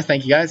I do want to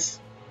thank you guys.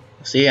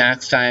 See you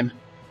next time.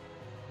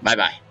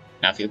 Bye-bye.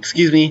 Now if you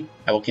excuse me,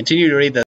 I will continue to read the